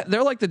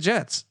they're like the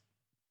Jets.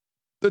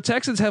 The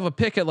Texans have a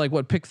pick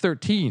at pick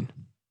 13.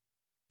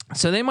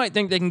 So they might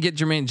think they can get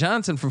Jermaine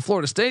Johnson from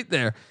Florida State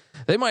there.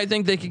 They might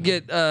think they could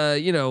get a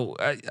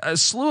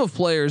slew of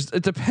players.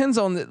 It depends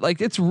on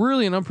it's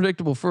really an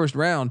unpredictable first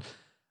round.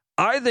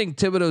 I think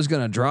Thibodeau's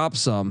going to drop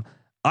some.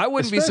 I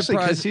wouldn't be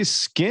surprised because he's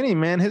skinny,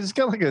 man. He's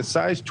got like a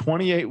size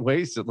 28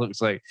 waist. It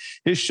looks like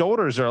his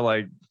shoulders are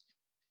like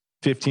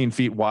 15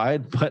 feet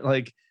wide, but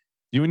like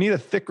you need a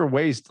thicker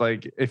waist.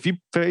 Like if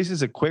he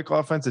faces a quick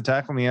offensive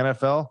tackle in the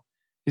NFL,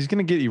 he's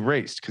going to get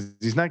erased because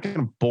he's not going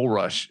to bull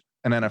rush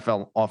an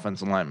NFL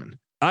offensive lineman.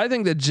 I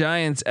think the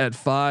Giants at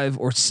 5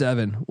 or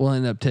 7 will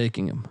end up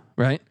taking him,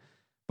 right?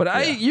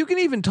 But you can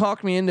even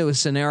talk me into a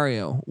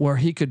scenario where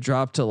he could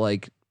drop to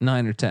like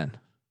 9 or 10.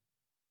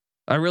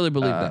 I really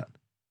believe that.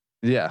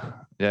 Yeah.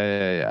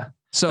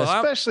 So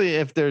especially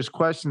if there's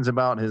questions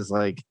about his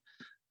like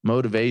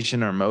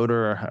motivation or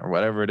motor or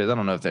whatever it is. I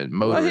don't know if that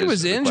motor. Well, he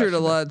was injured a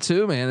lot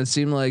too, man. It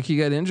seemed like he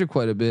got injured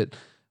quite a bit.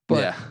 But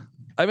yeah.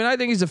 I mean, I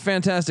think he's a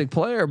fantastic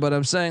player, but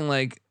I'm saying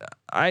like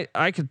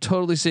I could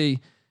totally see.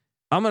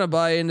 I'm gonna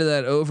buy into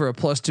that over a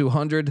plus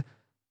 200.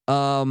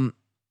 The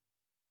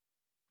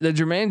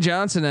Jermaine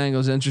Johnson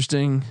angle is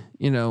interesting,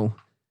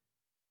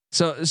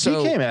 So he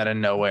came out of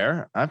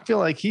nowhere. I feel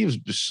like he was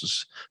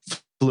just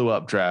flew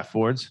up draft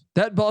boards.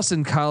 That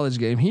Boston College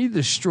game, he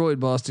destroyed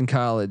Boston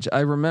College. I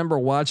remember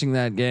watching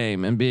that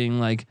game and being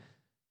like,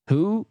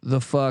 "Who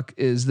the fuck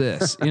is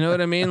this?" You know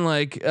what I mean?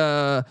 Like,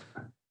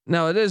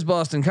 now it is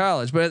Boston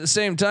College, but at the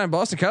same time,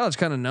 Boston College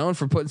kind of known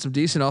for putting some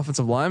decent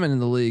offensive linemen in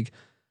the league.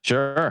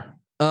 Sure.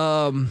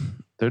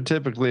 They're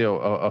typically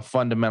a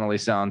fundamentally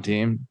sound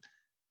team,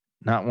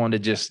 not one to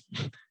just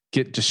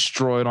get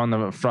destroyed on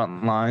the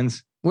front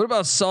lines. What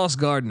about Sauce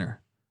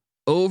Gardner?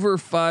 Over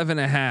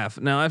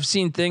 5.5. Now I've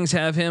seen things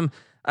have him.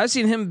 I've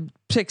seen him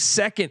pick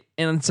second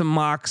in some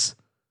mocks,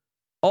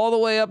 all the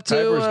way up to.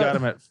 Piper's got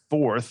him at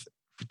 4th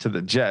to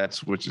the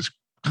Jets, which is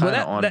kind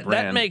of on brand.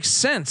 That makes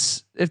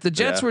sense. If the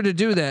Jets were to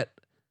do that,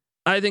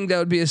 I think that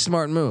would be a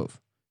smart move,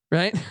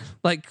 right?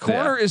 Like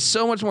corner is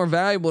so much more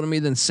valuable to me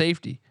than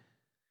safety.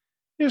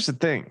 Here's the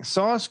thing: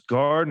 Sauce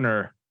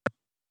Gardner,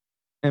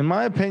 in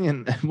my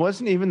opinion,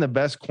 wasn't even the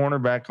best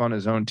cornerback on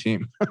his own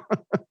team.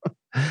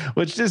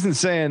 Which isn't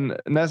saying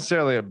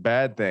necessarily a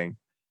bad thing.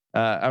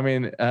 Now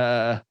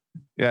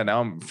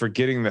I'm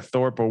forgetting the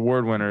Thorpe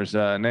Award winner's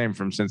name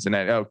from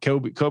Cincinnati. Oh,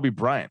 Kobe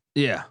Bryant.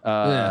 Yeah.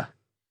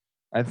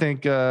 I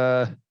think,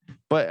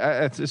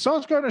 but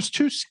Sauce Gardner's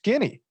too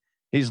skinny.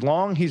 He's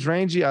long, he's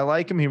rangy. I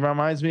like him. He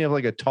reminds me of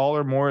like a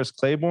taller Morris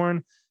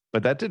Claiborne,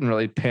 but that didn't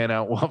really pan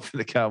out well for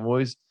the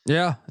Cowboys.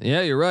 Yeah,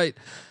 you're right.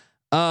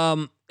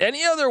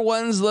 Any other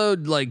ones though,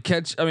 like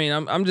catch? I mean,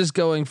 I'm just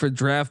going for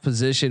draft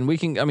position.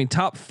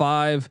 Top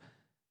 5.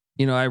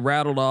 I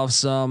rattled off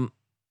some.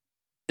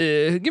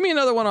 give me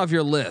another one off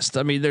your list.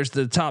 I mean, there's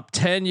the top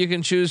 10 you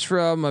can choose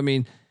from. I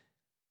mean,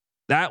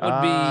 that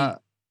would be.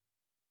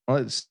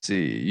 Let's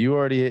see. You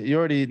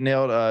already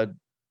nailed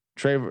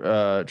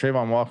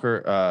Trayvon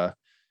Walker,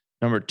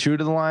 number 2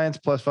 to the Lions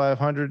plus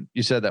 500.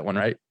 You said that one,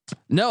 right?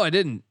 No, I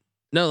didn't.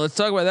 No, let's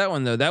talk about that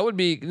one though. That would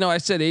be I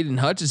said Aiden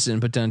Hutchinson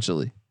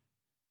potentially.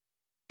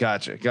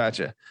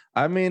 Gotcha.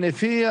 I mean, if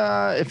he's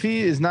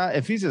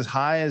as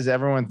high as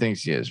everyone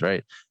thinks he is,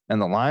 right?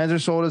 And the Lions are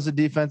sold as a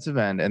defensive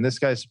end, and this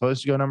guy's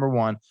supposed to go number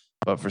 1,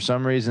 but for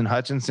some reason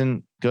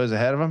Hutchinson goes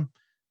ahead of him,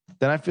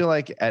 then I feel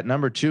like at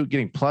number 2,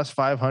 getting plus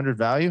 500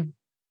 value,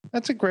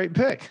 that's a great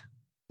pick.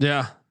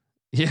 Yeah.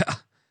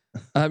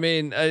 I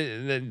mean,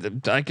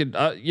 I could.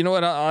 You know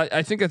what?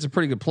 I think that's a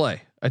pretty good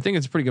play. I think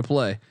it's a pretty good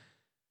play.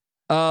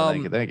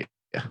 Thank you.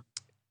 Yeah.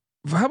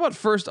 How about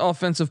first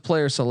offensive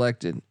player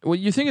selected? Well,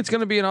 you think it's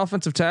going to be an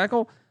offensive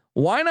tackle?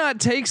 Why not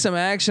take some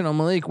action on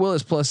Malik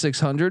Willis plus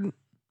 600?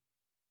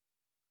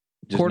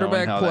 Just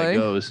quarterback how play that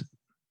goes.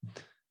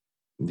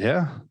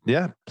 Yeah,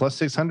 plus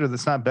 600.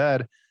 That's not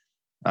bad.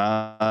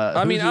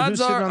 I mean,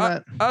 odds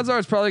are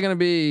it's probably going to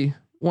be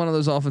one of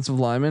those offensive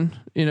linemen.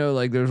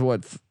 Like there's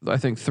I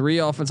think 3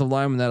 offensive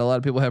linemen that a lot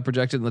of people have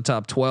projected in the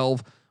top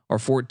 12 or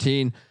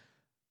 14.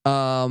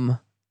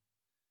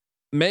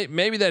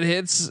 Maybe that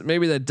hits,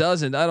 maybe that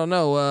doesn't. I don't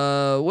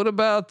know. What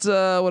about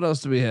what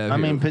else do we have? I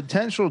mean,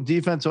 potential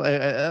defensive.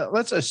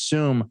 Let's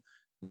assume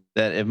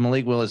that if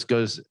Malik Willis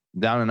goes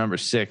down to number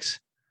 6,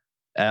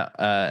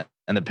 and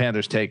the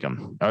Panthers take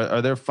him,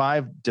 are there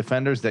 5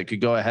 defenders that could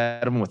go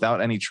ahead of him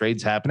without any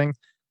trades happening?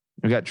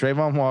 We've got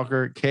Trayvon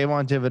Walker,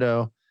 Kayvon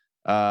Thibodeau,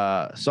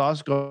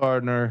 Sauce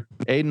Gardner,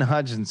 Aiden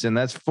Hutchinson.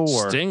 That's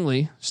 4.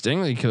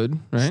 Stingley could,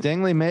 right?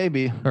 Stingley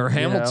maybe, or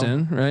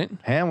Hamilton, right?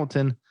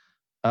 Hamilton.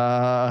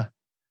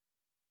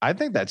 I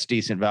think that's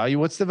decent value.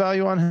 What's the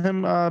value on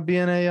him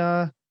being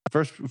a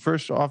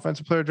first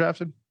offensive player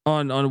drafted?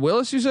 On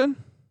Willis, you said?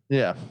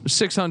 Yeah,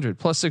 600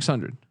 plus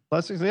 600.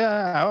 Plus 6.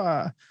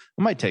 Yeah,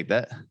 I might take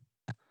that.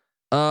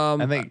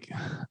 I think.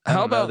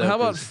 How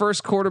about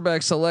first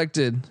quarterback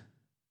selected?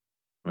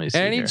 Let me see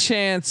Any here.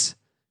 chance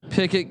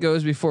Pickett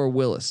goes before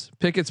Willis?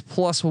 Pickett's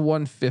plus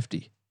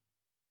 150.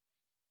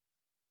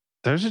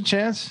 There's a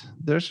chance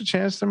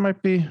there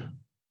might be.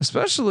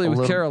 Especially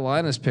with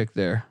Carolina's pick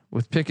there,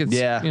 with Pickett's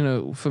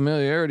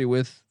familiarity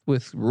with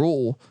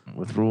Rule.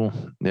 With Rule,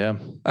 yeah.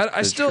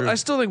 I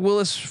still think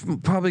Willis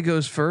probably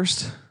goes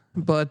first,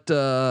 but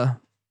I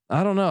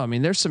don't know. I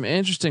mean, there's some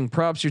interesting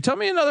props here. Tell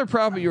me another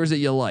prop of yours that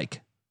you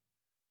like.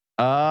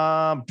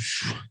 I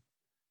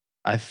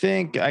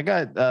think I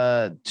got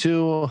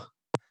 2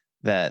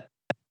 that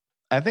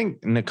I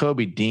think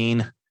Nakobe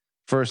Dean,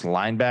 first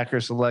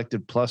linebacker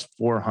selected plus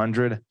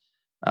 400.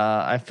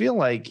 I feel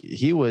like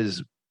he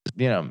was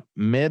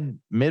mid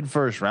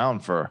first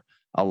round for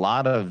a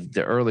lot of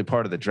the early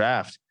part of the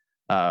draft,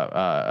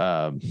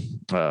 mock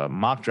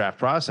draft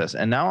process.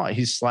 And now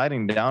he's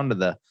sliding down to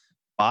the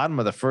bottom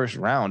of the first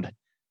round.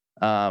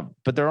 But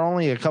there are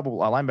only a couple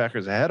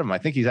linebackers ahead of him. I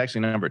think he's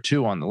actually number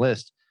 2 on the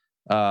list,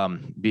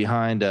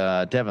 behind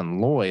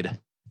Devin Lloyd.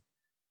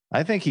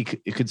 I think he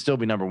could still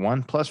be number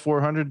 1 plus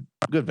 400.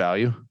 Good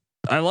value.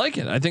 I like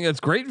it. I think that's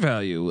great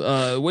value.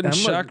 It wouldn't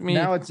shock me.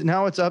 Now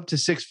it's up to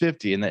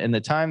 650 in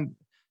the time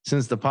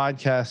since the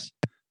podcast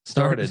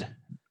started.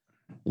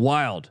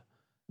 Wild.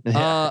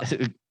 Yeah.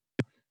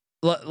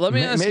 Let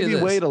me ask you maybe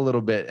this. wait a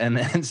little bit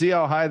and see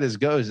how high this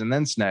goes and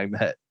then snag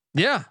that.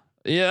 Yeah.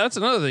 That's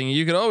another thing.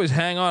 You could always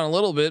hang on a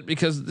little bit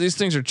because these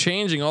things are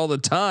changing all the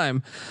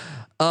time.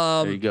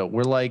 There you go.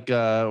 We're like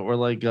Dan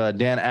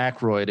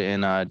Aykroyd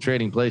in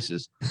Trading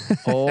Places.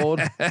 Hold.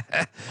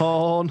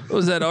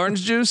 Was that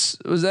orange juice?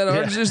 Was that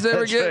orange juice they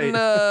were getting?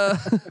 Right.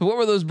 What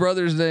were those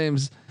brothers'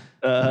 names?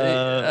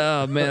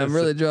 Oh man, I'm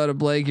really drawing a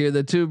blank here.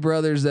 The 2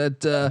 brothers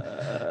that.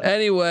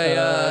 Anyway,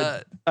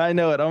 I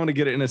know it. I'm gonna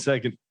get it in a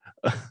second.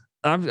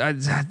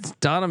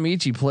 Don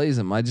Amici plays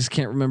him. I just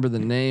can't remember the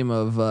name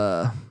of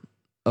the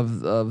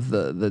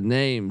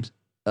names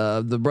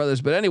of the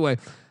brothers. But anyway,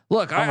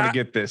 look, I'm gonna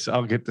get this.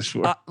 I'll get this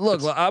for.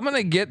 Look, I'm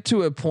gonna get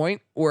to a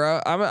point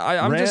where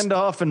I'm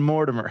Randolph and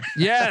Mortimer.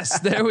 Yes,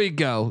 there we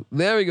go.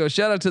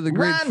 Shout out to the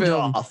great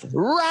Randolph.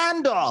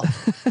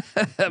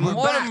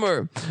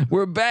 Mortimer.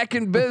 We're back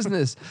in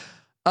business.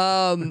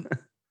 Well,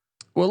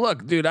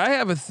 look, dude, I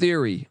have a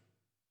theory.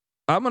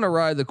 I'm gonna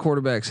ride the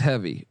quarterbacks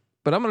heavy,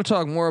 but I'm gonna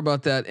talk more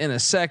about that in a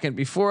second.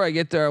 Before I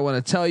get there, I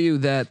want to tell you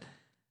that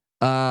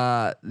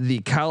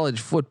the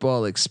college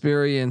football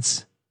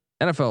experience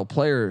NFL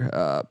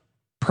player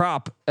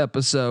prop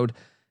episode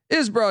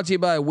is brought to you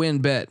by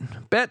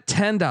WinBet. Bet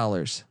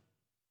 $10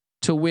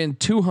 to win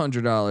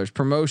 $200.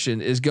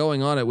 Promotion is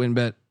going on at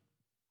WinBet,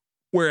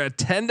 where a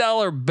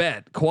 $10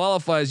 bet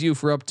qualifies you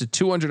for up to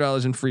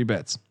 $200 in free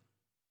bets.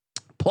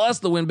 Plus,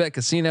 the WinBet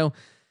Casino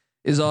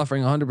is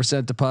offering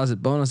 100%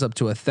 deposit bonus up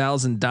to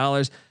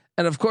 $1,000.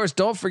 And of course,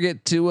 don't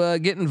forget to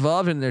get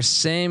involved in their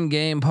same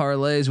game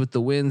parlays with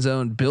the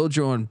WinZone Build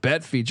Your Own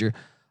Bet feature.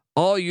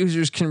 All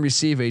users can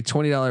receive a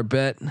 $20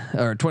 bet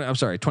or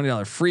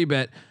 $20 free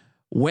bet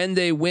when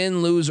they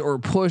win, lose, or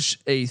push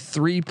a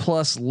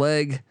 3+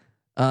 leg.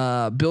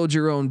 Build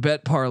your own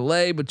bet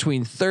parlay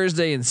between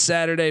Thursday and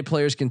Saturday.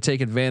 Players can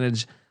take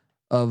advantage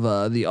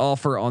of the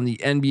offer on the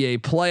NBA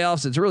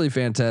playoffs. It's really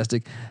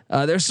fantastic.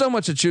 There's so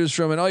much to choose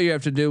from, and all you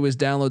have to do is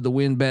download the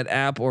WynnBET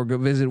app or go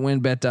visit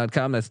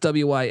wynnbet.com. That's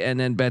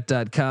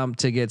WYNNBet.com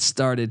to get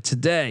started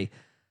today.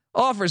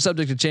 Offer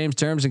subject to change.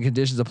 Terms and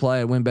conditions apply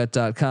at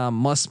wynnbet.com.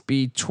 Must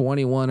be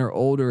 21 or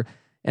older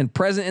and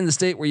present in the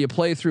state where you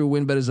play through.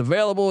 WynnBET is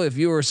available. If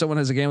you or someone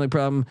has a gambling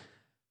problem,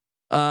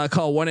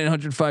 call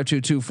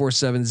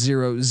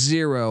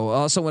 1-800-522-4700.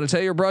 Also want to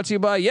tell you, we're brought to you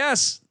by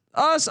us,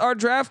 our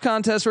draft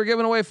contest. We're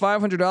giving away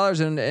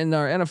 $500 in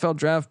our NFL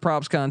draft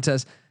props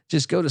contest.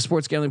 Just go to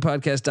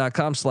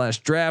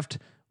sportsgamblingpodcast.com/draft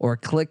or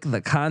click the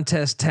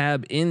contest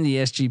tab in the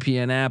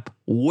SGPN app.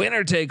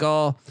 Winner take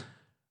all.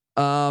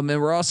 And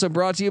we're also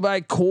brought to you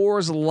by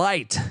Coors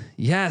Light.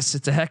 Yes,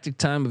 it's a hectic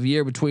time of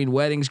year between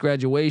weddings,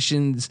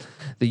 graduations,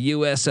 the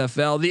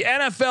USFL, the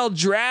NFL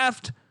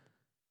draft,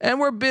 and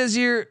we're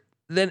busier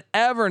than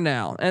ever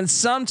now. And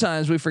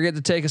sometimes we forget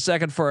to take a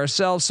second for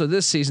ourselves. So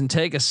this season,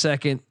 take a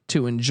second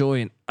to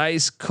enjoy an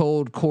ice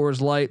cold Coors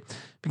Light,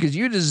 because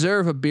you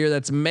deserve a beer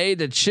that's made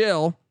to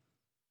chill.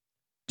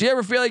 Do you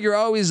ever feel like you're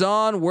always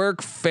on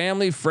work,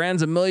 family,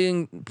 friends, a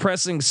million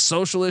pressing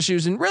social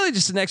issues, and really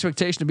just an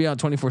expectation to be on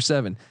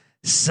 24/7?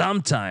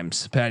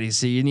 Sometimes, Patty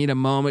C, you need a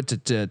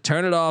moment to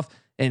turn it off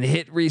and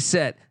hit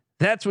reset.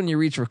 That's when you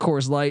reach for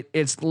Coors Light.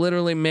 It's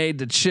literally made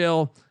to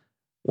chill.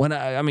 When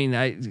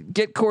I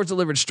get Coors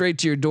delivered straight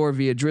to your door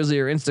via Drizzly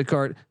or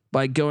Instacart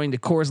by going to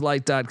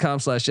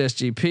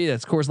CoorsLight.com/SGP.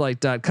 That's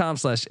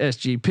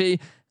CoorsLight.com/SGP.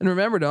 And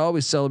remember to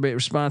always celebrate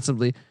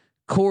responsibly.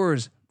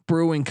 Coors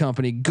Brewing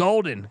Company,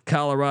 Golden,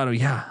 Colorado.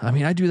 Yeah,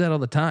 I do that all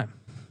the time.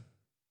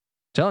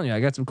 Telling you, I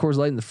got some Coors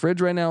Light in the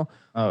fridge right now.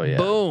 Oh yeah.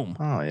 Boom.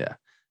 Oh yeah.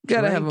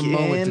 Gotta have a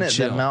moment to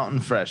chill. The mountain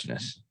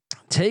freshness.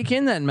 Take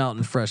in that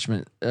mountain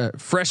freshness.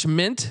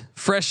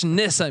 Jeez,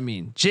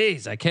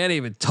 I can't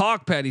even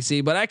talk, Patty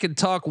C, but I can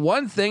talk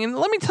one thing. And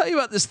let me tell you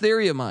about this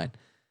theory of mine.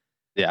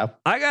 Yeah.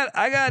 I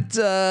got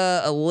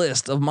a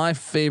list of my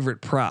favorite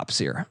props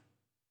here.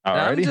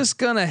 I'm just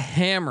gonna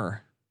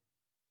hammer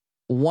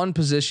one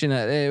position.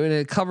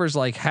 It covers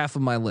like half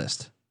of my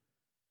list.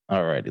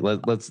 Alrighty,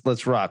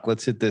 let's rock.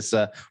 Let's hit this.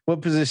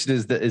 What position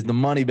is the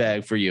money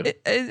bag for you?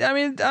 Don't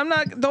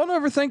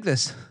overthink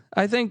this.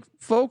 I think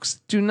folks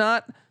do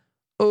not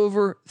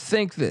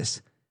overthink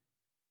this.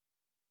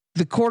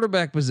 The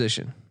quarterback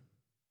position.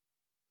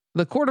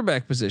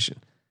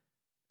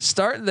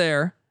 Start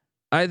there.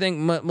 I think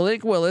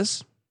Malik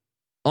Willis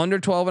under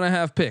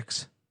 12.5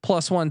 picks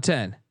plus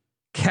 110.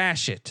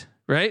 Cash it,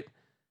 right?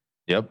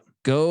 Yep.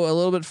 Go a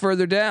little bit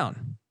further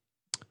down.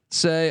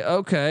 Say,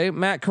 okay,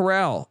 Matt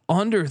Corral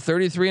under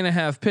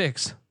 33.5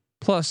 picks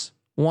plus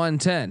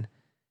 110.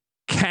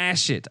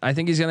 Cash it. I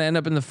think he's going to end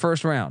up in the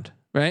first round,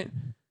 right?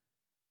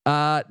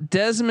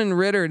 Desmond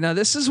Ridder. Now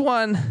this is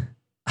one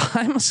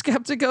I'm a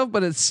skeptic of,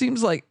 but it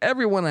seems like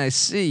everyone I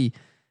see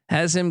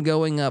has him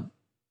going up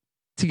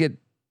to get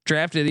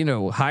drafted,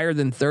 higher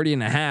than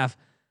 30.5.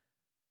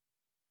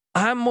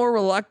 I'm more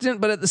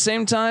reluctant, but at the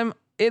same time,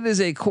 it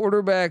is a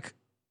quarterback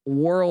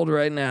world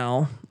right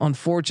now.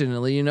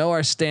 Unfortunately,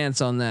 our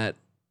stance on that.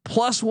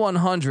 Plus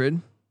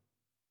 100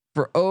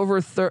 for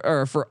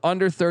for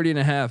under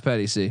 30.5.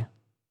 Patty C.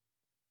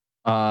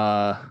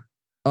 On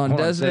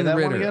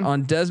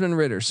Desmond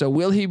Ridder. So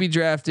will he be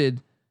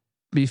drafted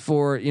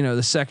before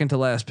the second to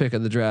last pick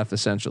of the draft,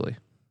 essentially,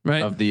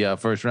 right? Of the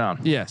first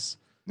round. Yes.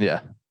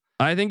 Yeah.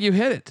 I think you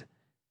hit it.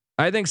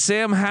 I think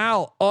Sam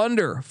Howell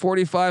under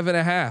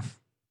 45.5.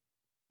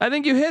 I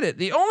think you hit it.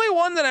 The only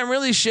one that I'm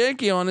really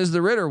shaky on is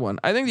the Ridder one.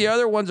 I think the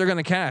other ones are going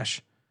to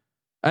cash.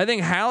 I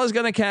think Hal is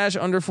going to cash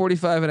under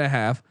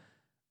 45.5.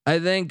 I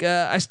think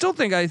I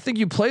think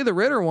you play the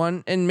Ridder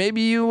one and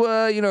maybe you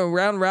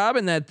round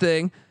robin that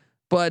thing.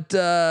 But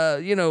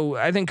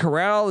I think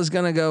Corral is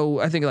going to go,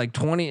 I think like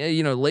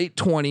 20, late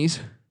 20s,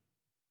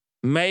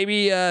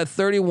 maybe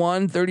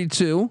 31,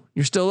 32.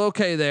 You're still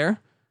okay there.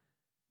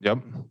 Yep.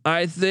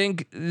 I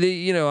think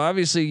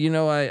obviously,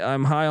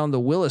 I'm high on the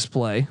Willis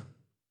play.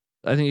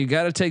 I think you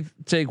got to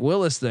take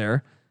Willis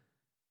there.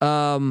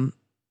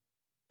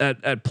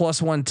 At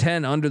plus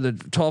 110 under the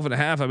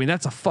 12.5.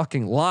 That's a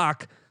fucking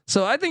lock.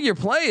 So I think your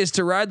play is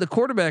to ride the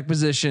quarterback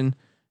position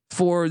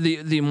for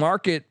the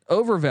market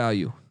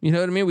overvalue. You know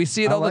what I mean? We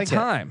see it all the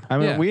time.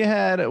 We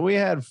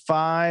had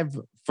 5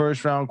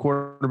 first round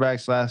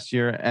quarterbacks last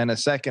year and a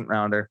second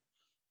rounder.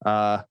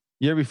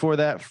 Year before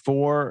that,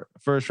 4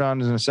 first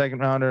rounders and a second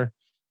rounder,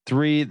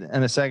 3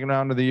 and a second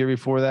rounder the year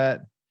before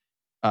that,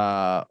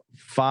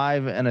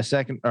 5 and a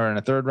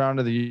third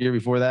rounder the year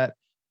before that.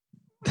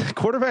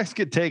 Quarterbacks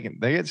get taken.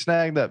 They get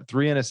snagged up.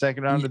 3 and a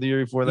second rounder the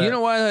year before that. You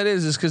know why that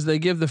is because they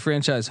give the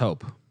franchise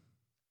hope.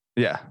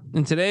 Yeah.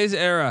 In today's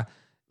era,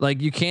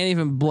 like you can't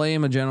even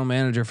blame a general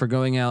manager for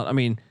going out.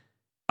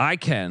 I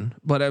can,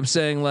 but I'm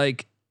saying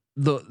like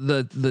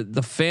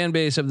the fan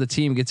base of the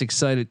team gets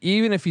excited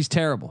even if he's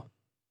terrible.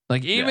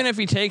 Like even if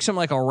he takes him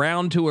like a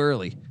round too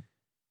early.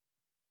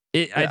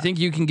 I think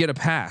you can get a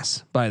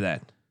pass by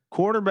that.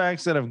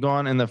 Quarterbacks that have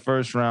gone in the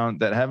first round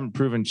that haven't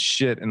proven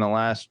shit in the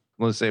last,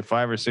 let's say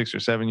 5 or 6 or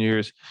 7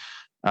 years.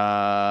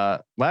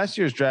 Last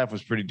year's draft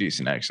was pretty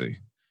decent actually.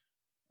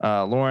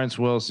 Lawrence,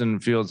 Wilson,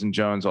 Fields, and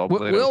Jones all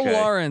played. Will okay.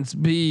 Lawrence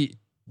be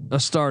a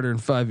starter in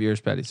 5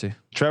 years, Patty C?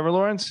 Trevor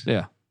Lawrence?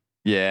 Yeah.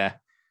 Yeah,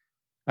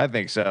 I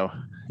think so.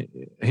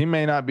 He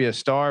may not be a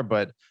star,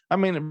 but I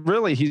mean,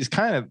 really, he's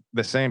kind of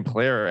the same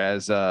player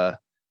as homie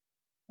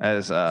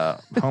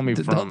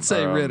from Don't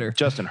say Ritter.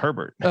 Justin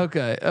Herbert.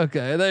 Okay. I thought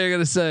you were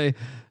gonna say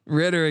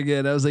Ritter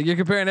again. I was like, you're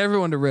comparing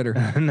everyone to Ritter.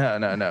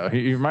 No.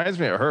 He reminds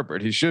me of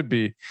Herbert. He should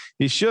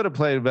have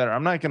played better.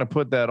 I'm not going to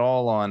put that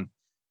all on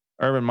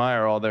Urban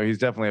Meyer, although he's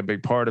definitely a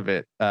big part of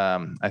it.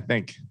 I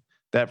think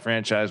that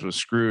franchise was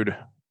screwed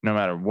no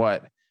matter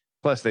what.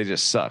 Plus, they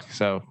just suck.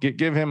 So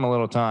give him a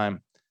little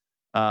time,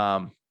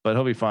 but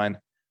he'll be fine.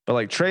 But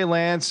like Trey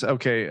Lance,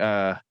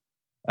 okay.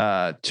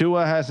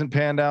 Tua hasn't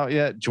panned out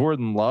yet.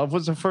 Jordan Love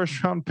was a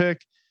first round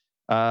pick.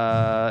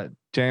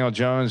 Daniel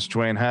Jones,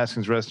 Dwayne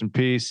Haskins, rest in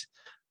peace.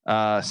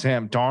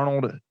 Sam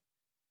Darnold.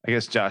 I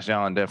guess Josh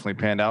Allen definitely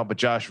panned out, but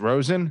Josh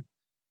Rosen,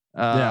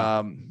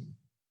 Trubisky,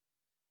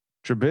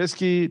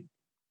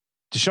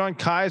 Deshaun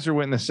Kaiser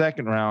went in the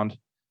second round.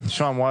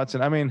 Deshaun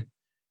Watson. I mean,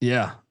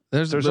 yeah.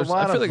 There's a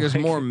lot. I feel like there's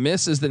more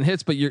misses than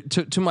hits, but you're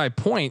to my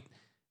point.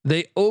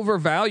 They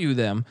overvalue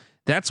them.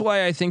 That's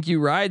why I think you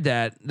ride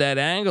that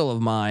angle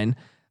of mine.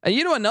 And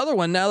you know, another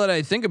one, now that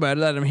I think about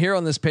it, that I'm here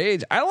on this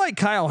page, I like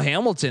Kyle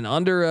Hamilton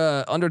under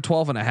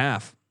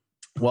 12.5.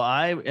 Well,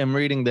 I am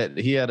reading that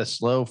he had a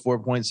slow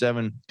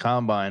 4.7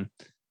 combine,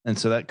 and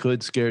so that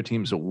could scare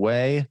teams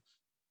away.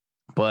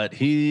 But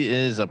he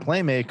is a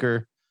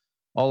playmaker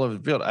all over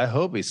the field. I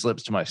hope he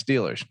slips to my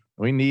Steelers.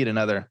 We need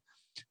another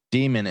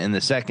demon in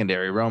the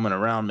secondary roaming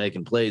around,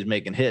 making plays,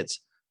 making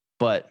hits.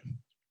 But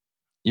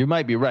you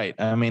might be right.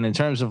 I mean, in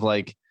terms of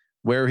like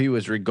where he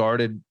was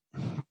regarded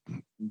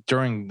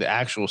during the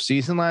actual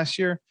season last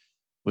year,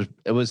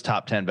 it was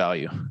top 10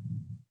 value.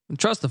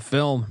 Trust the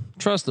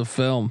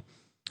film.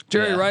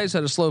 Jerry Rice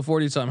had a slow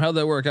 40 time. How'd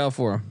that work out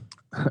for him?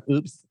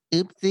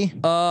 Oopsie.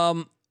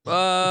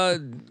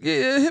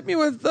 Hit me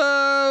with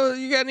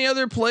you got any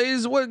other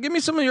plays? Give me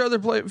some of your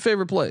other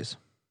favorite plays.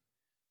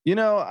 You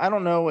know, I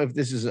don't know if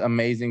this is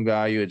amazing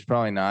value. It's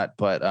probably not,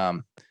 but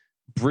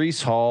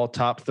Breece Hall,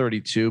 top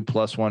 32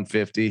 plus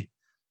 150.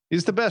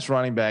 He's the best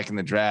running back in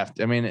the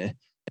draft. I mean,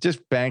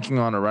 just banking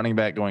on a running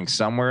back going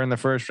somewhere in the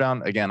first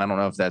round. Again, I don't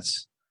know if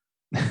that's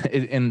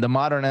in the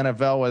modern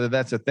NFL, whether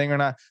that's a thing or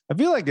not. I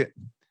feel like it.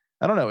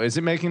 I don't know. Is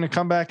it making a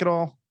comeback at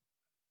all?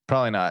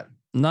 Probably not.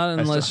 Not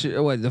unless the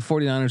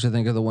 49ers, I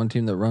think, are the one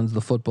team that runs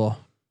the football,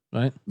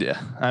 right?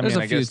 Yeah. I mean,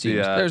 I guess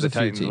there's a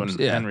few teams.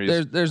 Yeah.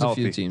 There's a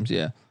few teams.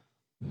 Yeah.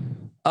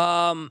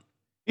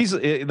 He's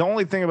the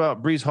only thing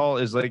about Breece Hall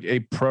is like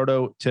a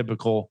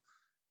prototypical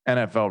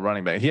NFL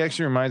running back. He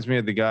actually reminds me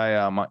of the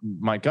guy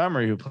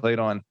Montgomery who played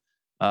on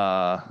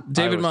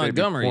David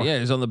Montgomery. Yeah,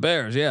 he's on the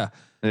Bears. Yeah.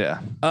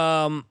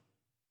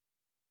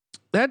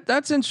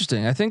 That's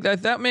interesting. I think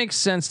that makes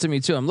sense to me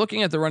too. I'm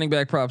looking at the running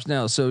back props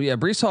now. So yeah,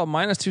 Breece Hall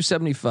minus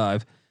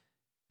 275.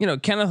 You know,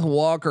 Kenneth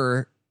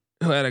Walker,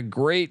 who had a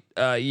great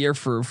year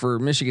for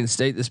Michigan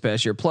State this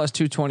past year, plus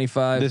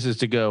 225. This is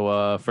to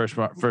go first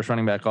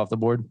running back off the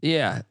board.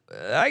 Yeah,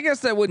 I guess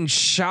that wouldn't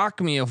shock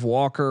me if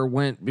Walker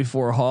went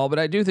before Hall, but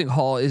I do think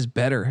Hall is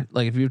better.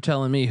 Like if you're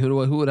telling me who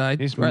would I?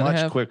 He's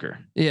much quicker.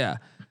 Yeah.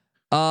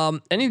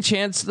 Any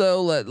chance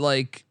though that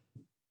like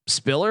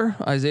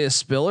Isaiah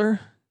Spiller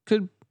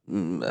could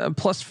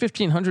plus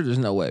 1,500? There's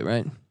no way,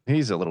 right?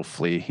 He's a little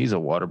flea. He's a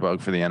water bug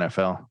for the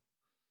NFL.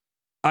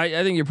 I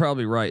think you're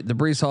probably right. The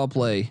Breece Hall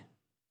play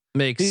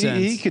makes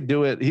sense. He could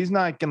do it. He's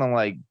not gonna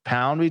like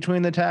pound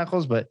between the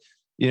tackles, but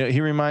you know,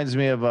 he reminds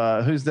me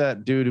of who's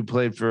that dude who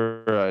played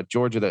for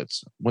Georgia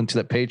that's went to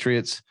the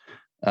Patriots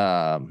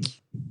back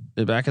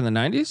in the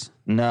 90s?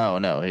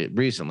 No,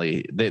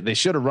 recently. They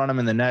should have run him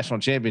in the national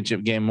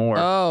championship game more.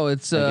 Oh,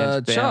 it's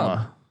Chubb.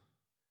 I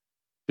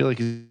feel like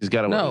he's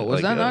got a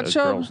was that not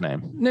Chubb? Girl's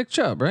name? Nick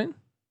Chubb, right?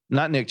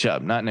 Not Nick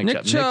Chubb.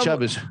 Nick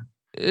Chubb is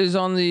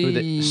on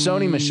the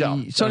Sony Michel.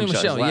 Sony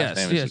Michel.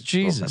 Yes.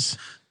 Jesus.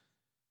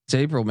 It's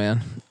April,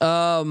 man.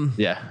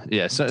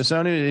 Yeah. So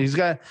Sony, he's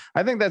got.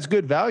 I think that's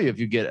good value if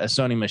you get a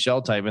Sony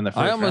Michel type in the first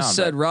round. I almost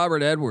said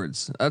Robert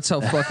Edwards. That's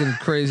how fucking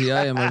crazy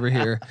I am over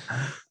here.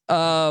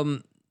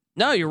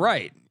 No, you're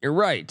right.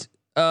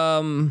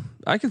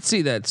 I could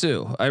see that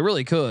too. I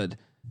really could.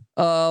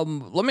 Let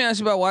me ask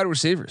you about wide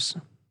receivers.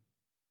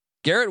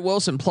 Garrett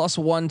Wilson plus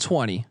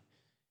 120.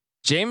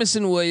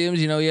 Jameson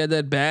Williams, you know, he had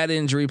that bad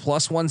injury,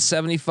 plus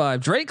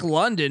 175. Drake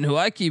London, who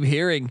I keep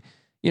hearing,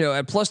 you know,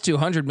 at plus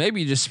 200,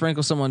 maybe you just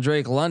sprinkle some on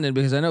Drake London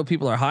because I know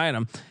people are high on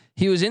him.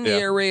 He was in the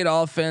air raid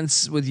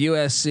offense with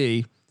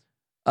USC.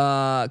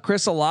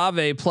 Chris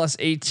Olave plus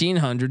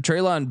 1,800.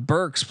 Treylon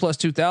Burks plus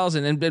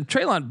 2,000. And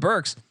Treylon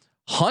Burks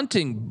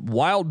hunting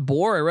wild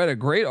boar. I read a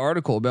great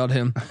article about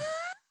him.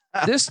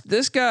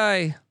 This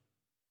guy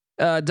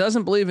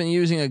doesn't believe in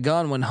using a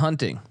gun when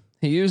hunting.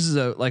 He uses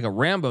a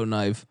Rambo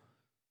knife.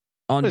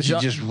 on Does he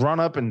just run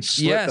up and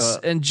slit yes,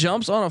 and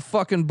jumps on a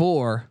fucking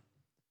boar,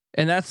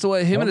 and that's the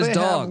way him and his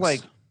dogs have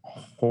like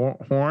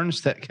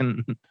horns that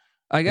can.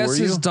 I guess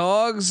his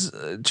dogs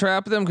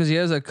trap them because he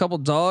has a couple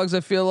dogs.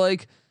 I feel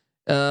like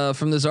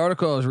from this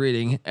article I was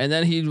reading, and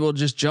then he will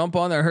just jump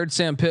on there. I heard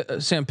Sam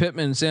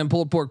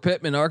Pulled Pork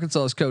Pittman,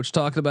 Arkansas's coach,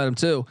 talking about him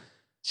too.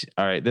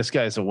 All right, this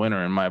guy's a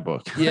winner in my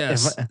book.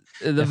 Yes,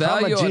 the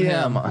value I'm a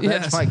GM, on him.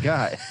 That's my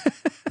guy.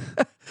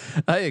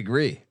 I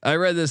agree. I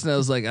read this and I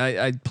was like,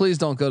 I please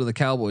don't go to the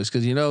Cowboys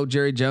because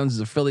Jerry Jones'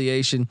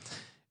 affiliation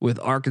with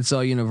Arkansas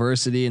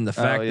University and the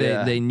fact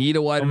that they need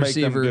a wide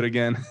receiver. Make them good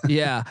again.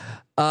 Yeah.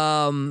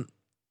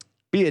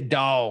 Be a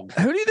dog.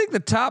 Who do you think the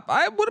top?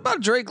 What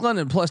about Drake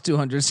London plus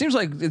 200? It seems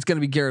like it's going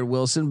to be Garrett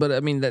Wilson, but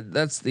I mean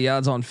that's the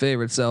odds-on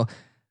favorite. So,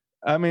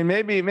 I mean,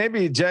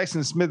 maybe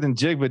Jackson Smith and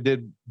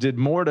Jigba did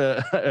more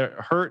to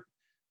hurt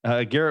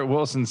Garrett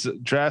Wilson's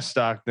draft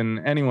stock than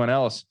anyone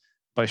else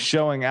by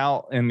showing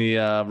out in the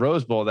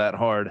Rose Bowl that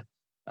hard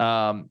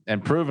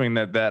and proving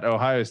that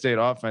Ohio State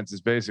offense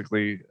is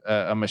basically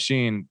a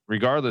machine,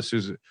 regardless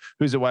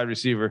who's a wide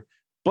receiver.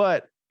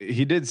 But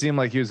he did seem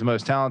like he was the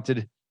most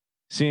talented.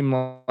 Seemed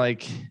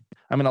like,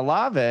 I mean,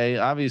 Olave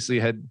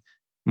obviously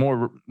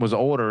was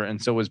older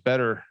and so was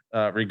better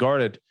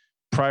regarded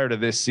prior to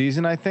this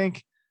season, I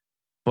think.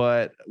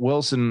 But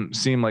Wilson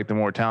seemed like the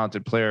more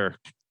talented player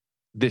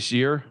this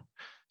year.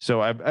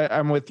 So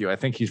I'm with you. I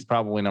think he's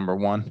probably number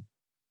one.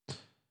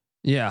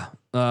 Yeah.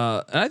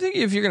 And I think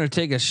if you're going to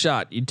take a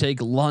shot, you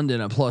take London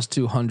at plus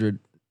 200.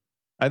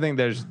 I think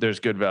there's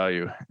good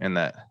value in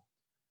that.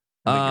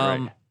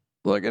 Right.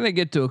 We're going to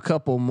get to a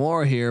couple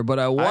more here, but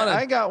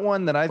I got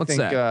one that I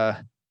think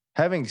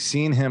having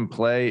seen him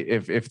play,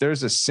 if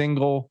there's a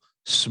single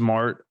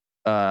smart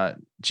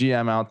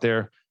GM out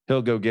there,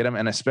 he'll go get him.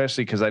 And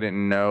especially because I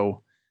didn't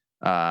know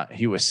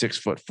he was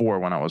 6'4"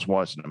 when I was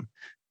watching him.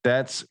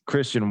 That's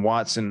Christian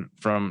Watson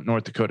from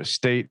North Dakota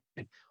State.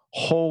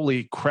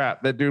 Holy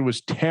crap. That dude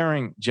was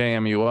tearing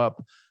JMU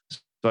up.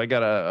 So I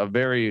got a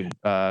very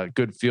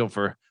good feel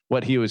for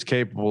what he was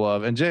capable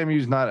of. And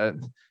JMU's not a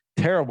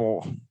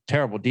terrible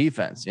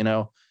defense,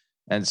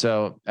 And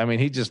so, I mean,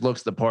 he just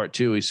looks the part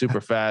too. He's super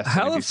fast.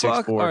 How the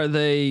fuck 6'4". Are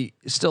they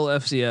still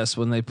FCS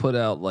when they put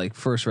out like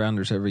first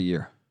rounders every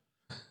year?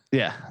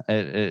 Yeah,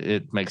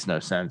 it makes no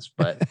sense.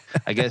 But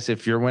I guess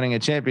if you're winning a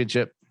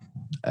championship,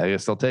 I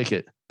guess they'll take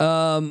it.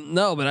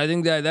 No, but I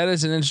think that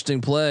is an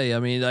interesting play. I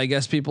mean, I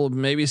guess people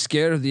may be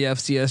scared of the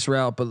FCS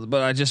route,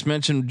 but I just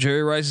mentioned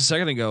Jerry Rice a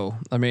second ago.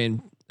 I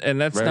mean, and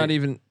that's right. Not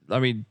even. I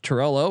mean,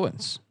 Terrell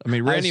Owens. I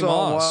mean, Randy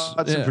Moss.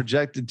 Watson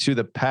projected to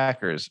the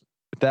Packers.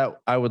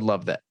 That I would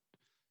love that.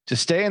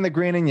 Just stay in the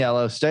green and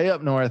yellow, stay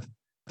up north,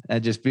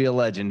 and just be a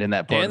legend in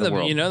that part of the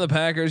world. The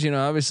Packers,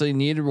 obviously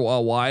needed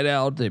a wide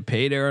out. They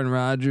paid Aaron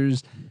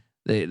Rodgers.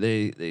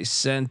 They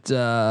sent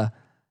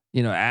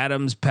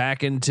Adams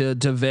packing to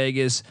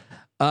Vegas.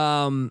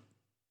 The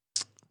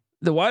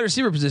wide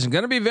receiver position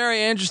going to be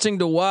very interesting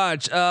to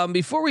watch.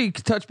 Before we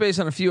touch base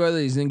on a few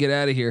others and get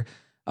out of here,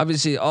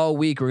 obviously all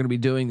week we're going to be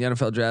doing the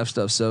NFL draft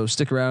stuff. So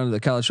stick around to the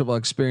College Football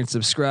Experience,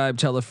 subscribe,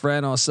 tell a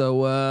friend.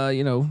 Also,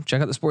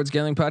 check out the Sports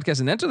Gambling Podcast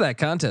and enter that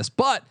contest.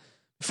 But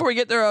before we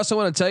get there, I also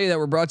want to tell you that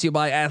we're brought to you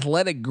by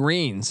Athletic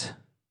Greens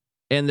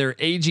and their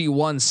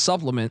AG1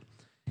 supplement.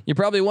 You're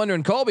probably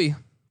wondering, Colby,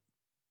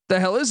 the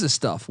hell is this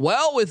stuff?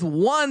 Well, with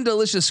one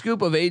delicious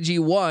scoop of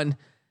AG1,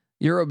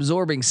 you're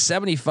absorbing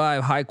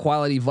 75 high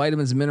quality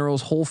vitamins,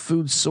 minerals, whole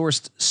food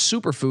sourced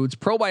superfoods,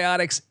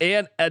 probiotics,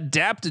 and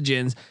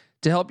adaptogens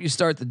to help you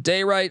start the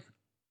day right.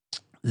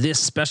 This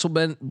special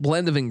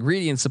blend of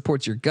ingredients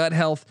supports your gut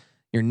health,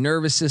 your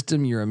nervous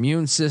system, your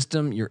immune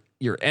system, your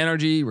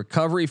energy,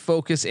 recovery,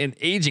 focus, and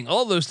aging.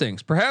 All those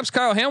things. Perhaps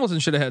Kyle Hamilton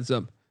should have had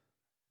some.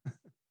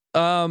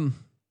 To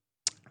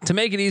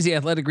make it easy,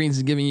 Athletic Greens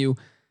is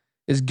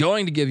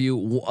going to give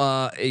you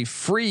a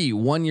free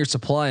 1-year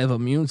supply of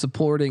immune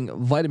supporting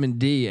vitamin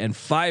D and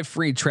 5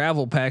 free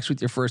travel packs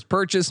with your first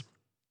purchase.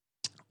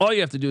 All you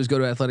have to do is go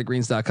to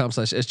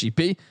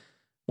athleticgreens.com/SGP.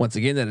 Once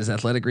again, that is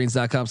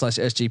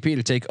athleticgreens.com/SGP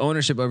to take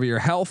ownership over your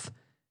health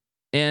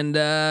and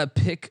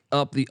pick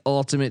up the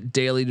ultimate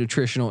daily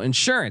nutritional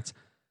insurance.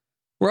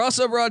 We're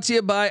also brought to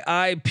you by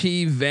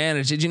IP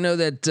Vantage. Did you know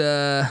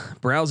that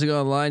browsing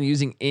online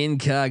using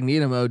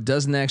incognito mode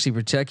doesn't actually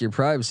protect your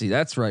privacy?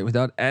 That's right.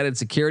 Without added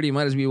security, you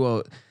might as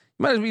well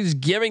be just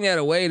giving that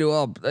away to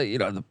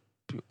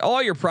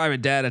all your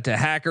private data to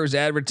hackers,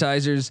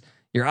 advertisers,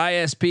 your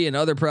ISP, and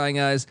other prying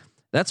eyes.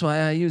 That's why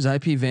I use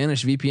IP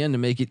Vantage VPN to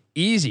make it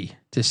easy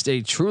to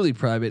stay truly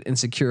private and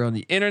secure on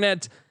the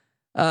internet.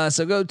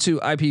 So go to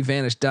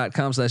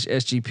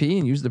ipvantage.com/SGP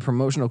and use the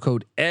promotional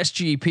code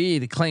SGP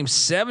to claim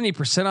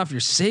 70% off your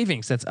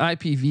savings. That's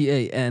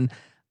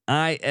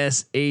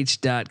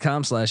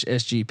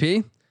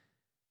ipvanish.com/SGP.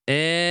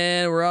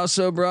 And we're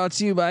also brought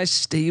to you by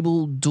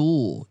Stable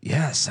Duel.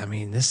 Yes, I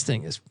mean, this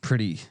thing is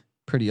pretty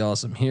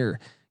awesome here.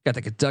 Got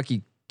the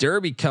Kentucky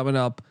Derby coming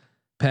up.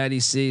 Patty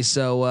C.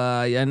 So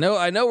I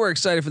know we're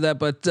excited for that,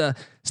 but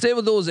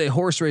Stable Duel is a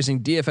horse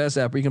racing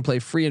DFS app where you can play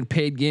free and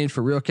paid games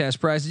for real cash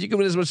prizes. You can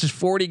win as much as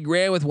 40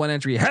 grand with one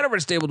entry. Head over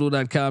to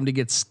StableDuel.com to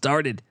get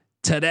started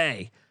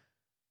today.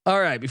 All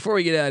right, before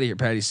we get out of here,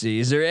 Patty C,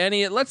 is there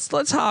any? Let's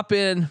hop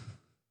in.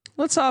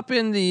 Let's hop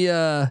in the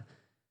I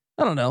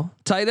don't know,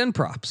 tight end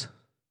props.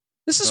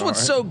 This is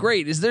what's so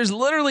great is there's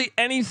literally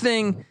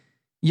anything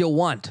you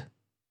want.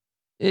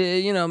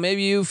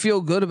 Maybe you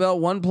feel good about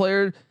one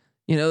player.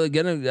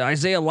 Again,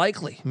 Isaiah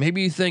Likely.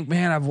 Maybe you think,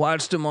 man, I've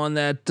watched him on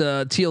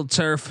that teal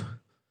turf.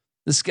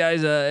 This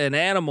guy's an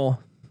animal.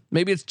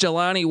 Maybe it's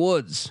Jelani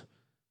Woods.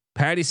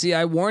 Patty C,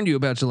 I warned you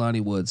about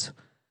Jelani Woods.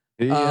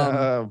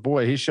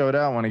 Boy, he showed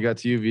out when he got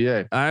to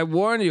UVA. I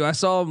warned you. I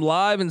saw him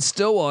live in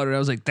Stillwater. And I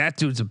was like, that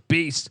dude's a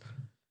beast.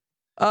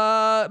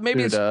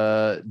 Maybe it's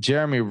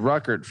Jeremy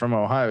Ruckert from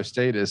Ohio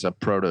State is a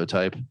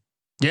prototype.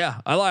 Yeah,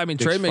 I mean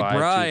Trey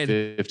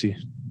McBride 50.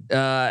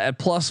 At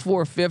plus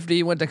 450.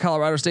 He went to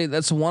Colorado State.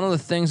 That's one of the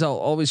things I'll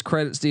always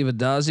credit Steve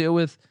Adazio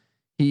with.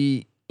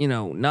 He,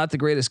 not the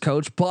greatest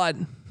coach, but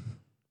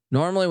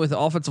normally with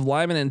offensive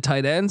linemen and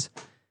tight ends,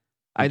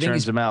 I think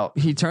turns them out.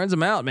 He turns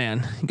them out,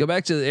 man. Go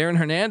back to the Aaron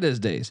Hernandez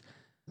days.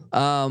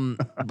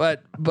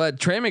 But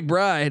Trey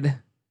McBride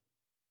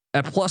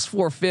at plus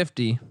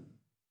 450.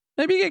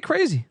 Maybe you get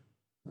crazy.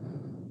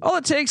 All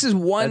it takes is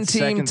one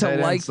team to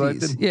like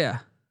these. Yeah.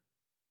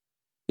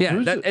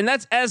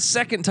 That's as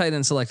second tight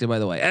end selected, by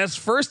the way. As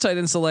first tight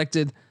end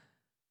selected,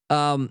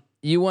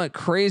 you want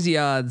crazy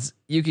odds.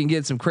 You can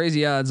get some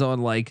crazy odds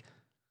on, like,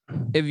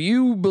 if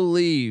you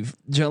believe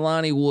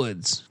Jelani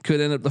Woods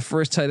could end up the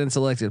first tight end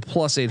selected,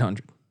 plus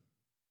 800.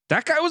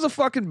 That guy was a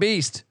fucking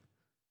beast.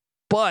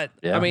 But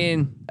I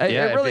mean,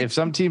 if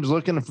some team's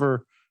looking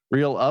for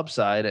real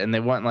upside and they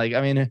want, like,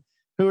 I mean,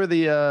 who are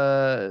the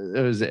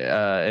it was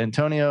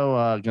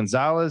Antonio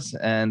Gonzalez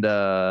and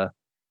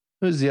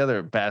who's the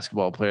other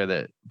basketball player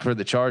that for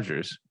the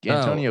Chargers?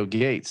 Antonio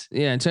Gates.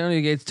 Yeah, Antonio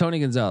Gates, Tony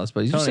Gonzalez.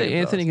 But did you say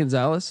Anthony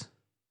Gonzalez?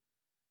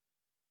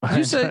 Did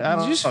you say? I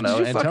don't know.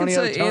 Did you fucking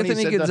say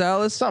Anthony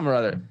Gonzalez? Some or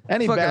other.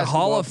 Any fucking basketball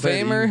Hall of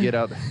Famer. Get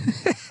out there.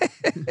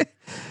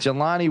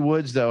 Jelani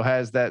Woods though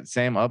has that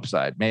same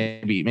upside.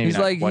 Maybe he's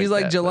like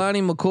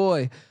Jelani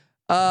McCoy.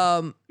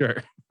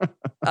 Sure.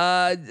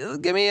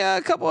 Give me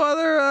a couple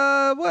other.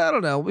 Well, I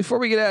don't know. Before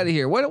we get out of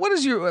here, what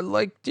is your,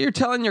 like? You're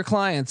telling your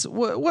clients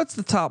what's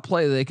the top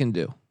play they can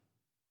do?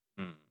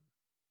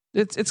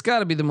 It's got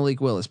to be the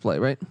Malik Willis play,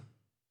 right?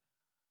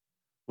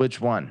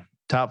 Which one?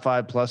 Top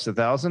 5 plus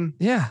 1,000?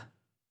 Yeah.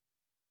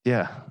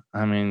 Yeah.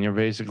 I mean, you're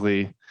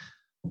basically,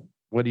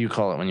 what do you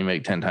call it when you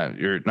make 10 times?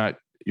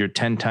 You're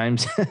 10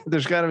 times.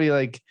 There's got to be,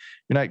 like,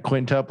 you're not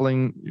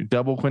quintupling, you're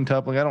double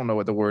quintupling. I don't know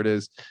what the word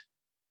is.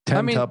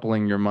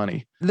 Tentupling your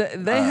money.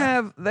 They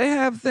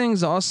have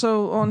things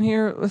also on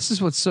here. This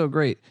is what's so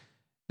great.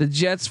 The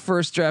Jets'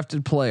 first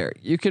drafted player.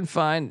 You can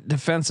find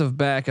defensive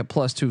back at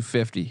plus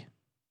 250.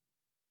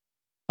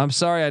 I'm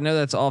sorry, I know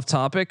that's off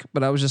topic,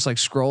 but I was just like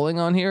scrolling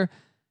on here.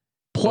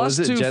 Plus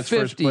 250. Jets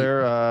first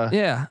player,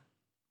 yeah.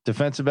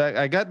 Defensive back.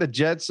 I got the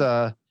Jets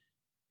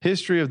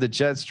history of the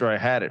Jets where I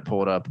had it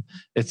pulled up.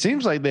 It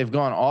seems like they've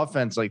gone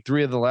offense like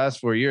 3 of the last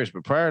 4 years,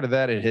 but prior to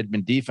that, it had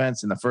been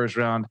defense in the first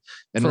round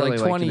and for really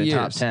like 20 like in the years.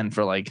 top 10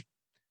 for like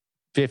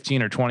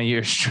 15 or 20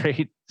 years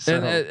straight. So.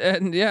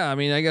 And yeah, I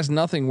mean, I guess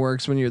nothing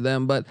works when you're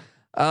them, but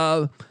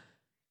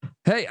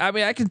hey, I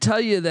mean, I can tell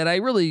you that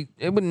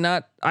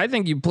I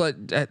think you play.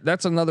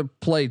 That's another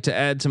play to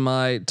add to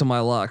my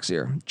locks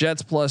here.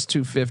 Jets plus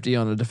 250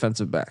 on a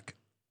defensive back.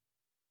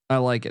 I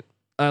like it.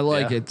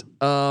 It.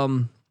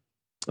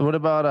 What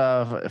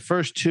about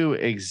first 2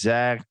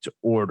 exact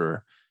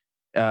order?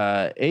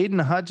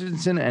 Aiden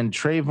Hutchinson and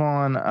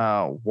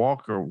Trayvon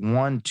Walker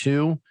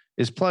 1-2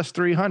 is plus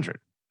 300.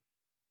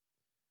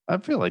 I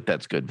feel like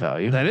that's good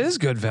value. That is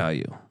good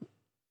value.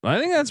 I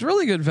think that's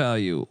really good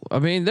value. I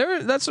mean,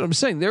 that's what I'm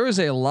saying. There is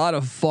a lot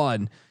of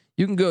fun.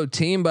 You can go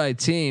team by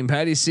team.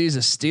 Patty C's a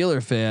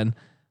Steeler fan.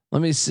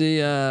 Let me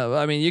see.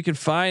 I mean, you can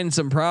find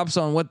some props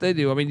on what they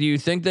do. I mean, do you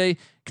think they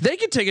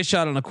could take a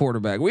shot on a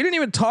quarterback? We didn't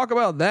even talk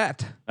about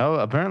that. Oh,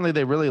 apparently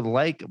they really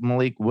like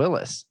Malik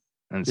Willis.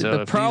 And so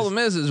the problem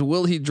is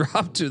will he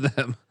drop to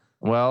them?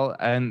 Well,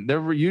 and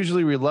they're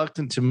usually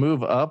reluctant to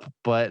move up,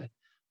 but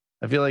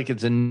I feel like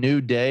it's a new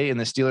day in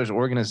the Steelers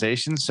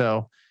organization.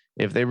 So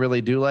if they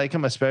really do like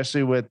him,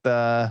 especially with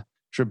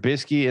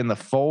Trubisky in the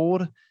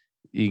fold,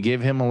 you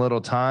give him a little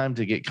time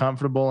to get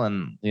comfortable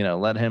and,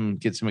 let him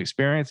get some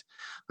experience.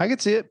 I could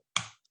see it.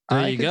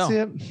 There you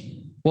go.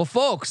 Well,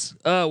 folks,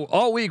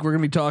 all week we're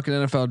going to be talking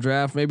NFL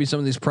draft. Maybe some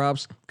of these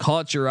props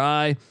caught your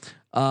eye.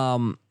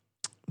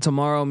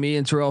 Tomorrow, me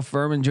and Terrell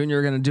Furman Jr.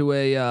 are going to do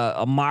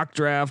a mock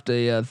draft,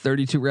 a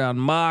 32 round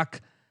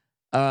mock.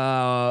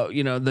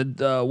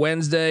 The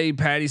Wednesday,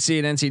 Patty C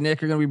and NC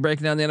Nick are going to be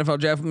breaking down the NFL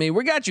draft with me.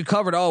 We got you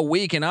covered all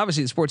week, and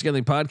obviously the Sports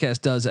Gambling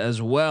Podcast does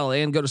as well.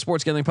 And go to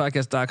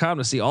sportsgamblingpodcast.com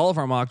to see all of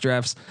our mock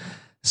drafts.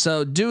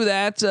 So do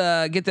that.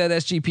 Get that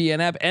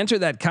SGPN app. Enter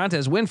that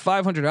contest. Win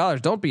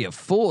 $500. Don't be a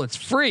fool. It's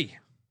free.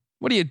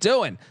 What are you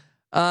doing?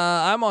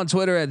 I'm on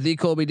Twitter at the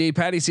Colby D.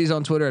 Patty C's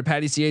on Twitter at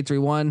Patty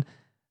C831.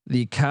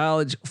 The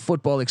College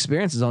Football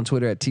Experience is on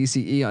Twitter at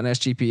TCE on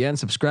SGPN.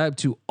 Subscribe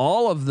to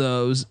all of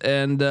those,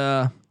 and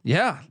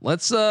yeah,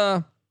 let's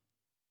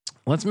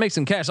make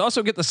some cash.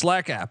 Also, get the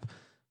Slack app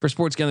for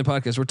Sports Gambling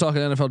Podcast. We're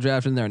talking NFL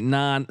draft in there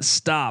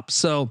nonstop.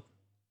 So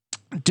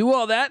do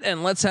all that,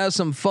 and let's have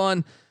some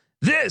fun.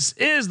 This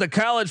is the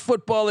College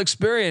Football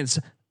Experience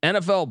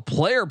NFL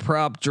player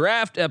prop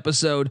draft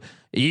episode.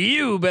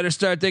 You better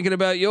start thinking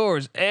about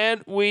yours,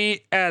 and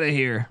we out of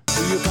here.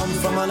 Do you come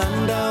from a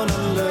land down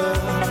under?